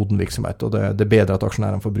av at det en moden virksomhet, og det bedre at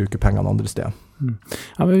aksjonærene får bruke pengene andre steder.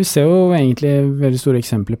 Ja, men vi ser jo egentlig veldig store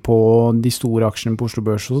eksempler på de store aksjene på Oslo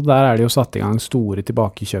Børs, og der det jo satt i gang store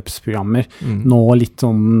tilbakekjøpsprogrammer, nå litt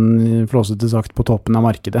sånn flåsete sagt på toppen av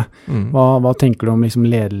markedet. Hva tenker du om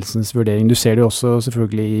ledelsens vurdering? Du ser det jo også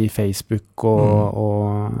selvfølgelig i Facebook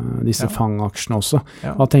og disse fangaksjene også.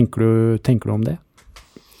 Hva tenker du om det?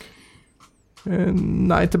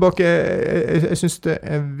 Nei, tilbake, jeg synes det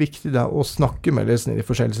viktig da å snakke med ledelsen i de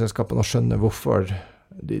forskjellige selskapene og skjønne hvorfor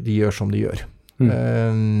de gjør som de gjør.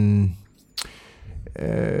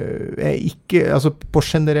 Altså på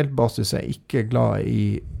generell basis jeg ikke glad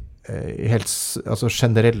i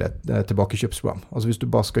generelle tilbakekjøpsprogram. Altså hvis du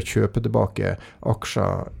bare skal kjøpe tilbake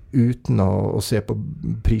aksjer uten å se på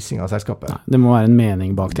prising av selskapet. Nei, det må være en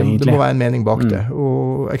mening bak det egentlig. Det må være en mening bak det.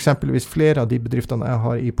 Og eksempelvis flere av de bedriftene jeg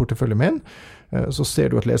har i porteføljen min, så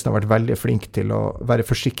ser du at ledelsen har vært veldig flink til å være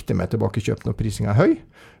forsiktig med tilbakekjøp når prisingen høy,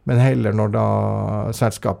 men heller når da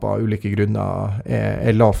selskapet av ulike grunner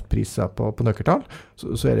lavt priset på nøkkeltall,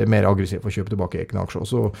 så det mer aggressivt å kjøpe tilbake egne aksjer.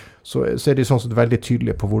 Så de sånn sett veldig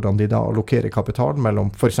tydelige på hvordan de da allokerer kapital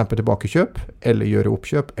mellom for eksempel tilbakekjøp, eller gjøre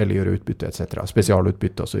oppkjøp, eller gjøre utbytte, etc.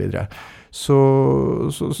 Spesialutbytte og så videre. Så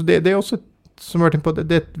det også som jeg har vært på,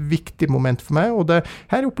 det et viktig moment for meg, og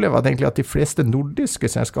her opplever jeg egentlig at de fleste nordiske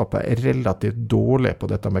selskaper relativt dårlige på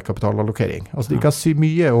dette med kapitalallokering. Altså de kan si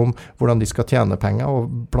mye om hvordan de skal tjene penger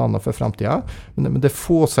og planer for fremtiden, men det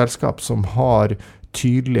få selskap som har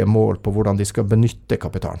tydelige mål på hvordan de skal benytte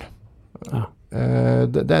kapitalen. Ja.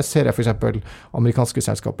 Der ser jeg for eksempel amerikanske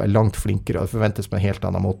selskaper langt flinkere, og det forventes på en helt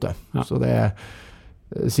annen måte. Ja. Så det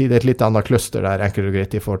et litt annet cluster der, enkelt og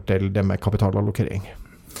greit i forhold til det med kapitalallokering.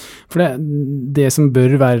 For det som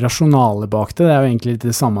bør være rasjonale bak det, jo egentlig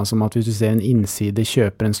det samme som at hvis du ser en innside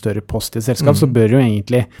kjøper en større post i et selskap, så bør jo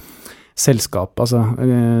egentlig selskap, altså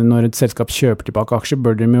når et selskap kjøper tilbake aksjer,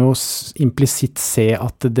 bør de jo implisitt se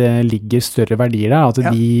at det ligger større verdier der, at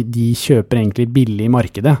de kjøper egentlig billig i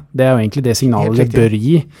markedet. Det jo egentlig det signalet det bør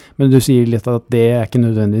gi, men du sier litt at det ikke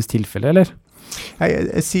nødvendigvis tilfelle, eller?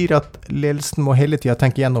 Jeg sier at ledelsen må hele tiden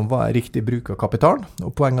tenke gjennom hva riktig bruk av kapital,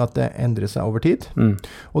 og poenget at det endrer seg over tid.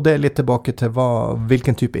 Og det litt tilbake til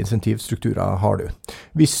hvilken type insentivstrukturer har du.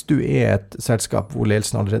 Hvis du et selskap hvor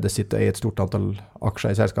ledelsen allerede sitter i et stort antall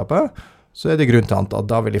aksjer i selskapet, så det grunn til at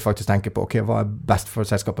da vil de faktisk tenke på, hva best for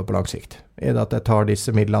selskapet på lang sikt? Det at jeg tar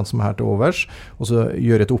disse midlene som her til overs, og så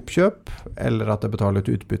gjør et oppkjøp, eller at jeg betaler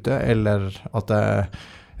et utbytte, eller at jeg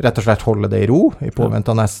rett og slett holder det i ro i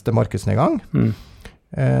påvente av neste markedsnedgang?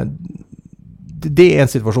 Det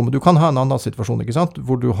en situasjon, men du kan ha en annen situasjon, ikke sant?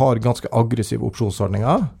 Hvor du har ganske aggressive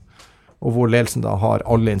opsjonsordninger, og hvor ledelsen da har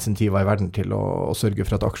alle insentiver i verden til å sørge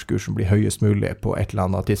for at aksjekursen blir høyest mulig på et eller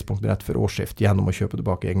annet tidspunkt rett før årsskift gjennom å kjøpe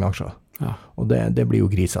tilbake egne aksjer. Ja. Og det blir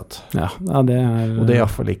jo grisatt. Ja, det og det i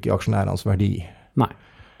hvert fall ikke aksjonærenes verdi. Nei.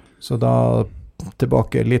 Så da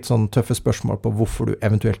tilbake litt sånn tøffe spørsmål på hvorfor du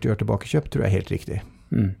eventuelt gjør tilbakekjøp, tror jeg er helt riktig.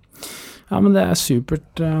 Ja, men det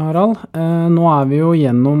supert, Harald. Nå vi jo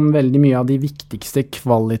gjennom veldig mye av de viktigste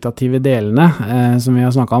kvalitative delene som vi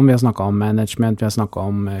har snakket om. Vi har snakket om management, vi har snakket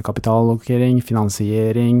om kapitallokering,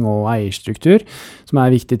 finansiering og eierstruktur, som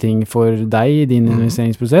viktige ting for deg i din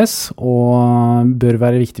investeringsprosess, og bør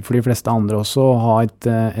være viktig for de fleste andre også å ha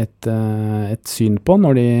et syn på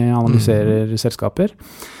når de analyserer selskaper.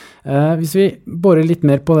 Hvis vi borer litt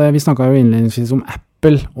mer på det, vi snakket jo innledningsvis om Apple,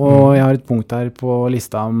 og jeg har et punkt her på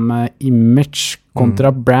lista om image kontra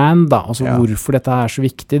brand da, altså hvorfor dette så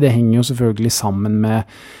viktig. Det henger jo selvfølgelig sammen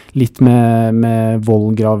med litt med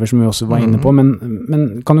vollgraver som vi også var inne på, men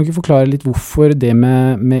kan du ikke forklare litt hvorfor det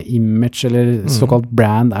med image eller såkalt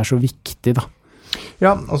brand så viktig da?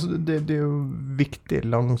 Ja, altså det jo viktig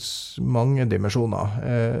langs mange dimensjoner.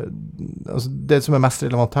 Altså det som mest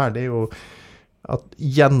relevant her, det jo at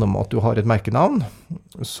gjennom at du har et merkenavn,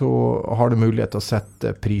 så har du mulighet til å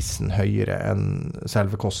sette prisen høyere enn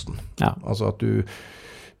selve kosten. Ja. Altså at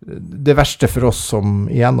det verste for oss som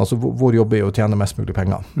igjen, altså vår jobb jo å tjene mest mulig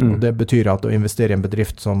penger. Og det betyr at å investere i en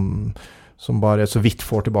bedrift som bare så vidt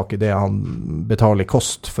får tilbake det han betaler i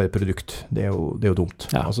kost for et produkt, det jo dumt.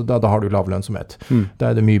 Ja. Altså da har du lav lønnsomhet. Da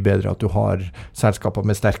det mye bedre at du har selskaper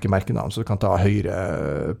med sterke merkenavn, så du kan ta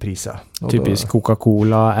høyere priser. Typisk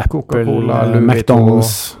Coca-Cola, Apple,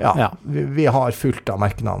 McDonald's. Ja. Vi har fullt av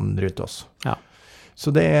merkenavn rundt oss. Ja. Så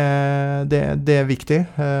det viktig.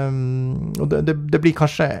 Og det blir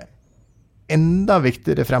kanskje enda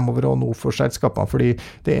viktigere fremover og nå for selskapene, fordi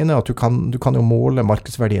det ene at du kan jo måle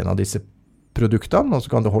markedsverdien av disse produktene, og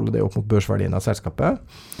så kan du holde det opp mot børsverdien av selskapet.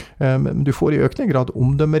 Men du får i økende grad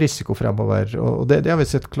omdømmerisiko fremover, og det har vi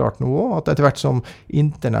sett klart nå også, at etter hvert som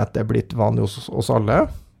internett blitt vanlig hos oss alle,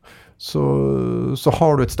 så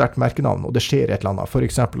har du et sterkt merkenavn, og det skjer et eller annet. For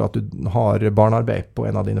eksempel at du har barnearbeid på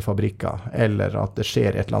en av dine fabrikker, eller at det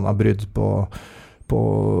skjer et eller annet brudd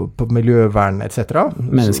på miljøvern, etc.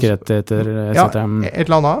 Menneskerettigheter, etc. Ja, et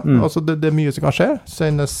eller annet. Altså det merke som kan skje.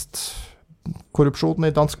 Senest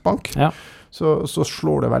korrupsjonen i Dansk Bank. Ja. Så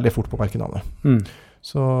slår det veldig fort på merkenavnet.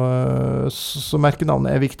 Så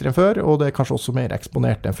merkenavnet viktigere enn før, og det kanskje også mer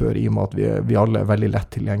eksponert enn før, i og med at vi alle veldig lett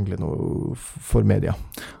tilgjengelige nå for media.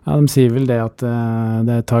 Ja, de sier vel det at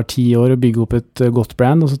det tar 10 år å bygge opp et godt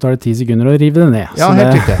brand, og så tar det 10 sekunder å rive det ned. Ja,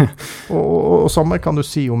 helt riktig. Og samme kan du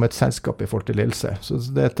si om et selskap i forhold til ledelse. Så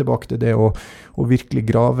det tilbake til det å virkelig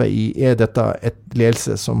grave i, dette et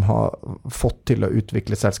ledelse som har fått til å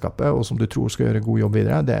utvikle selskapet, og som du tror skal gjøre en god jobb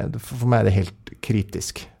videre? For meg det helt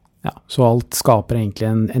kritisk. Ja, så alt skaper egentlig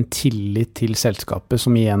en tillit til selskapet,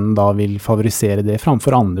 som igjen da vil favorisere det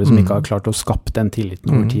framfor andre som ikke har klart å skape den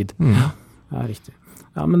tilliten over tid. Ja, riktig.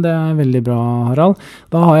 Ja, men det veldig bra, Harald.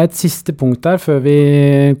 Da har jeg et siste punkt der, før vi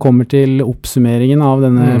kommer til oppsummeringen av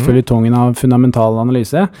denne føljetongen av fundamental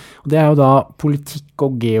analyse. Og det jo da politikk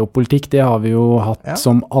og geopolitikk. Det har vi jo hatt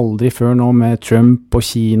som aldri før nå, med Trump og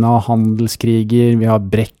Kina, handelskriger, vi har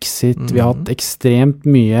Brexit, vi har hatt ekstremt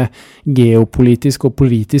mye geopolitisk og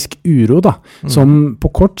politisk uro da, som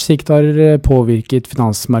på kort sikt har påvirket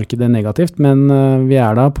finansmarkedet negativt, men vi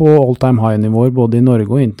da på all-time high-nivåer både i Norge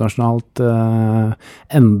og internasjonalt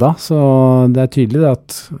enda, så det tydelig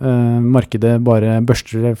at markedet bare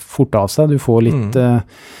børster det fort av seg. Du får litt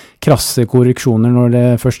krasse korreksjoner når det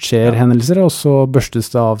først skjer hendelser, og så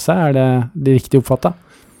børstes det av seg. Det riktig oppfattet?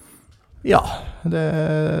 Ja,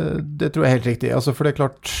 det tror jeg helt riktig. Altså, for det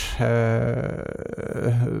klart,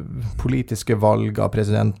 politiske valg av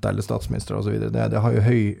president eller statsminister og så videre, det har jo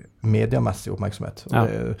høy mediemessig oppmerksomhet. Ja.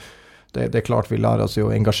 Det klart vi lar oss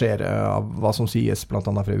jo engasjere av hva som sies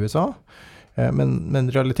blant annet fra USA.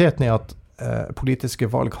 Men realiteten at politiske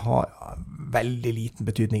valg har veldig liten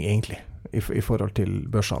betydning egentlig i forhold til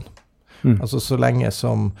børsene. Altså så lenge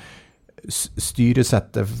som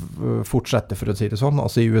styresettet fortsetter, for å si det sånn.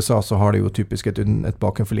 Altså I USA så har det jo typisk et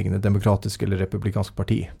bakenforliggende demokratisk eller republikansk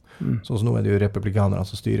parti. Så nå det jo republikanerne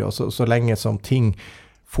som styrer. Og så lenge som ting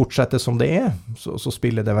fortsetter som det så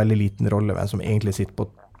spiller det veldig liten rolle hvem som egentlig sitter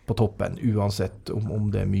på toppen, uansett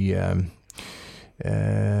om det mye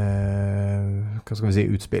hva skal vi si,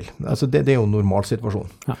 utspill. Altså det jo en normal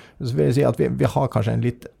situasjon. Ja. Så vil jeg si at vi har kanskje en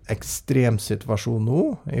litt ekstrem situasjon nå,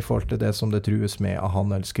 I forhold til det som det trues med av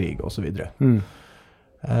handelskrig og så videre.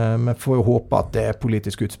 Men får jo håpe at det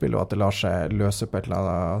politisk utspill, og at det lar seg løse på et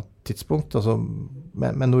eller annet tidspunkt. Altså,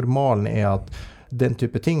 men normalen at den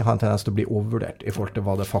type ting har en tendens til å bli overvurdert I forhold til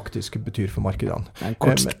hva det faktisk betyr for markedene.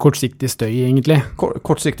 Kortsiktig støy, egentlig.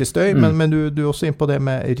 Kortsiktig støy, men du også inn på det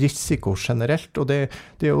med risiko generelt, og det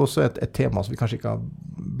jo også et tema som vi kanskje ikke har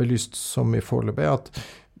belyst så mye foreløpig,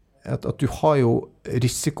 at du har jo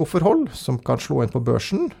risikoforhold som kan slå inn på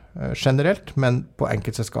børsen generelt, men på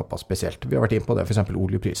enkeltselskaper spesielt. Vi har vært inn på det, for eksempel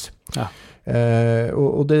oljepris. Ja.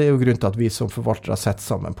 Og det jo grunnen til at vi som forvaltere har sett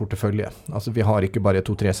sammen portefølje. Altså vi har ikke bare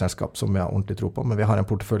 2-3 selskap som vi har ordentlig tro på, men vi har en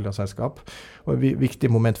portefølje av selskap. Og et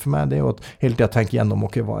viktig moment for meg det jo at hele tiden tenke gjennom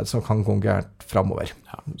hva som kan gå gærent fremover.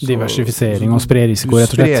 Ja. Diversifisering og spre risiko,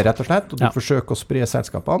 rett og slett. Du sprer rett og slett, og du forsøker å spre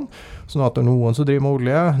selskapene, sånn at det noen som driver med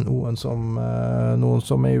olje, noen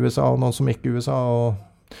som I USA, og noen som ikke I USA,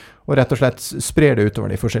 og rett og slett sprer det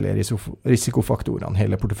utover de forskjellige risikofaktorene,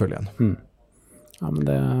 hele porteføljen. Ja, men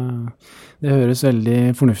det høres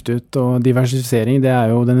veldig fornuftig ut, og diversifisering, det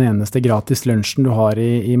jo den eneste gratis lunsjen du har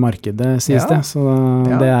I markedet, sies det. Så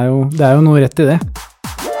det jo noe rett I det.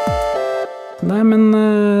 Nei, men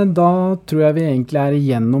da tror jeg vi egentlig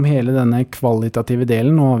igjennom hele denne kvalitative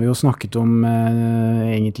delen. Nå har vi jo snakket om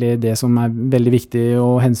egentlig det som veldig viktig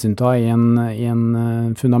å hensynta I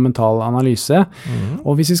en fundamental analyse.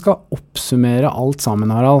 Og hvis vi skal oppsummere alt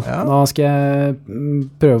sammen, Harald, da skal jeg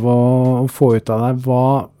prøve å få ut av deg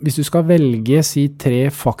hvis du skal velge, si 3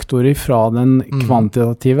 faktorer fra den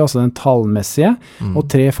kvantitative, altså den tallmessige, og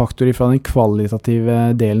 3 faktorer fra den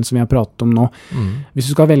kvalitative delen som vi har pratet om nå.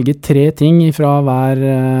 Hvis du skal velge 3 ting fra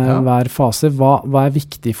hver fase, hva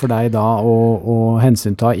viktig for deg da å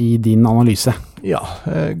hensynta I din analyse? Ja,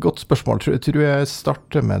 godt spørsmål. Tror jeg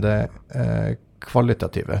starter med det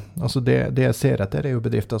kvalitative. Altså det jeg ser etter jo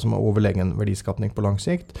bedrifter som har overlegen verdiskapning på lang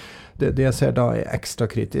sikt. Det jeg ser da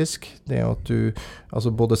ekstra kritisk, det at du,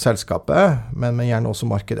 altså både selskapet, men gjerne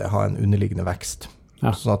også markedet, har en underliggende vekst.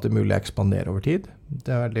 Sånn at det mulig å ekspandere over tid.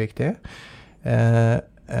 Det veldig viktig.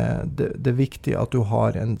 Det viktig at du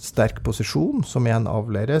har en sterk posisjon som igjen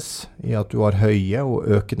avledes I at du har høye og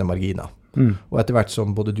økende marginer. Og etter hvert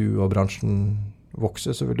som både du og bransjen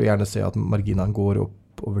vokser, så vil du gjerne se at marginene går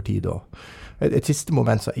opp over tid. Et siste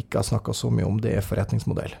moment som jeg ikke har snakket så mye om, det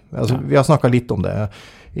forretningsmodell. Altså, vi har snakket litt om det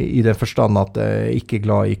I den forstand at jeg ikke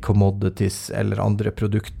glad I commodities eller andre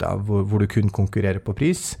produkter hvor du kun konkurrerer på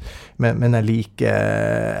pris, men jeg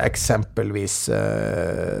liker eksempelvis,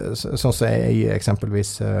 sånn som jeg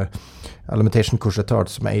eksempelvis Alimentation Courgette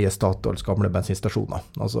som eier Statoils gamle bensinstasjoner.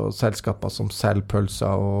 Altså selskaper som selger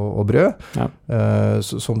pølser og brød,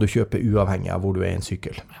 som du kjøper uavhengig av hvor du I en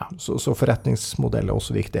sykkel. Så forretningsmodell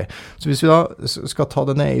også viktig. Så hvis vi da skal ta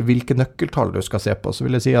det ned I hvilke nøkkeltall du skal se på, så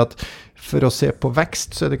vil jeg si at for å se på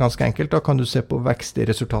vekst, så det ganske enkelt. Da kan du se på vekst I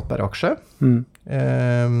resultat per aksje.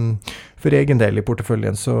 For egen del I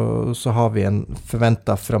porteføljen så har vi en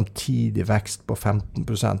forventet fremtidig vekst på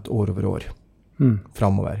 15% år over år.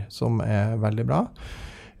 Fremover, som veldig bra.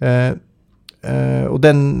 Og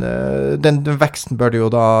den veksten bør du jo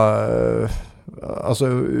da altså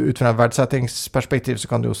ut fra en verdsettingsperspektiv så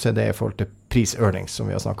kan du jo se det I forhold til pris-earnings som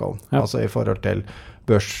vi har snakket om. Altså I forhold til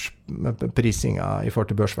prisingen I forhold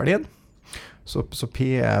til børsverdien. Så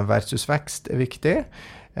PE versus vekst viktig.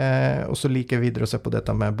 Og så liker jeg videre å se på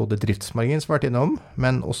dette med både driftsmargin som vi har vært innom,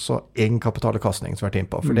 men også egenkapitalkastning som vi har vært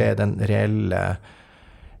inn på, for det den reelle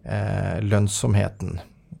lønnsomheten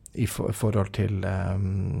I forhold til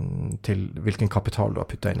hvilken kapital du har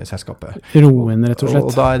puttet inn I selskapet. Roen, rett og slett.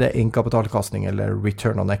 Og da det egenkapitalkastning, eller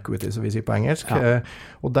return on equity, som vi sier på engelsk.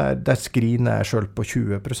 Og der skriner jeg selv på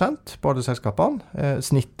 20% på alle selskapene.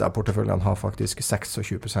 Snittet av porteføljen har faktisk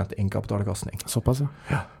 26% egenkapitalkastning. Såpass,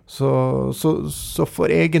 ja. Så for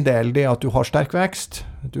egen del, det at du har sterk vekst,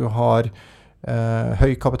 du har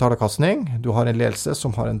høy kapitalkastning, du har en ledelse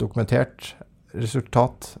som har en dokumentert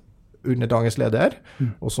resultat under dagens leder,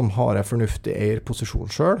 og som har en fornuftig eierposisjon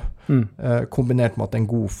selv, kombinert med at det en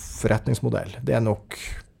god forretningsmodell. Det nok,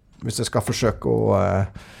 hvis jeg skal forsøke å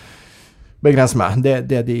begrense meg,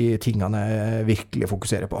 det de tingene jeg virkelig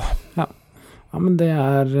fokuserer på. Ja. Ja, men det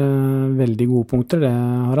veldig gode punkter det,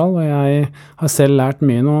 Harald, og jeg har selv lært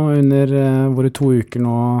mye nå under våre 2 uker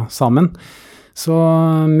nå sammen. Så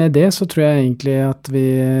med det så tror jeg egentlig at vi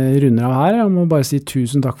runder av her. Jeg må bare si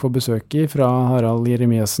tusen takk for besøket fra Harald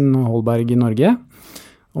Jeremiassen og Holberg i Norge.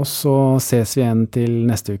 Og så ses vi igjen til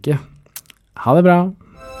neste uke. Ha det bra!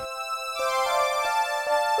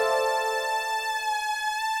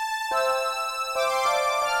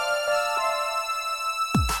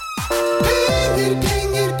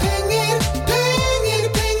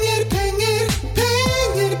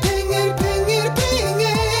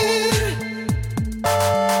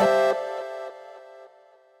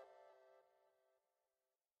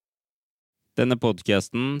 Denne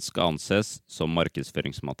podcasten skal anses som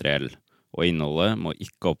markedsføringsmateriell, og innholdet må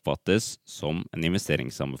ikke oppfattes som en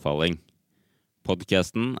investeringsanbefaling.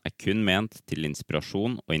 Podcasten kun ment til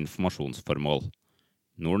inspirasjon og informasjonsformål.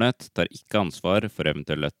 Nordnet tar ikke ansvar for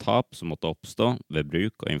eventuelle tap som måtte oppstå ved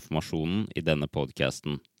bruk av informasjonen i denne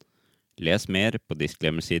podcasten. Les mer på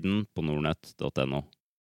disclaimer-siden på nordnet.no.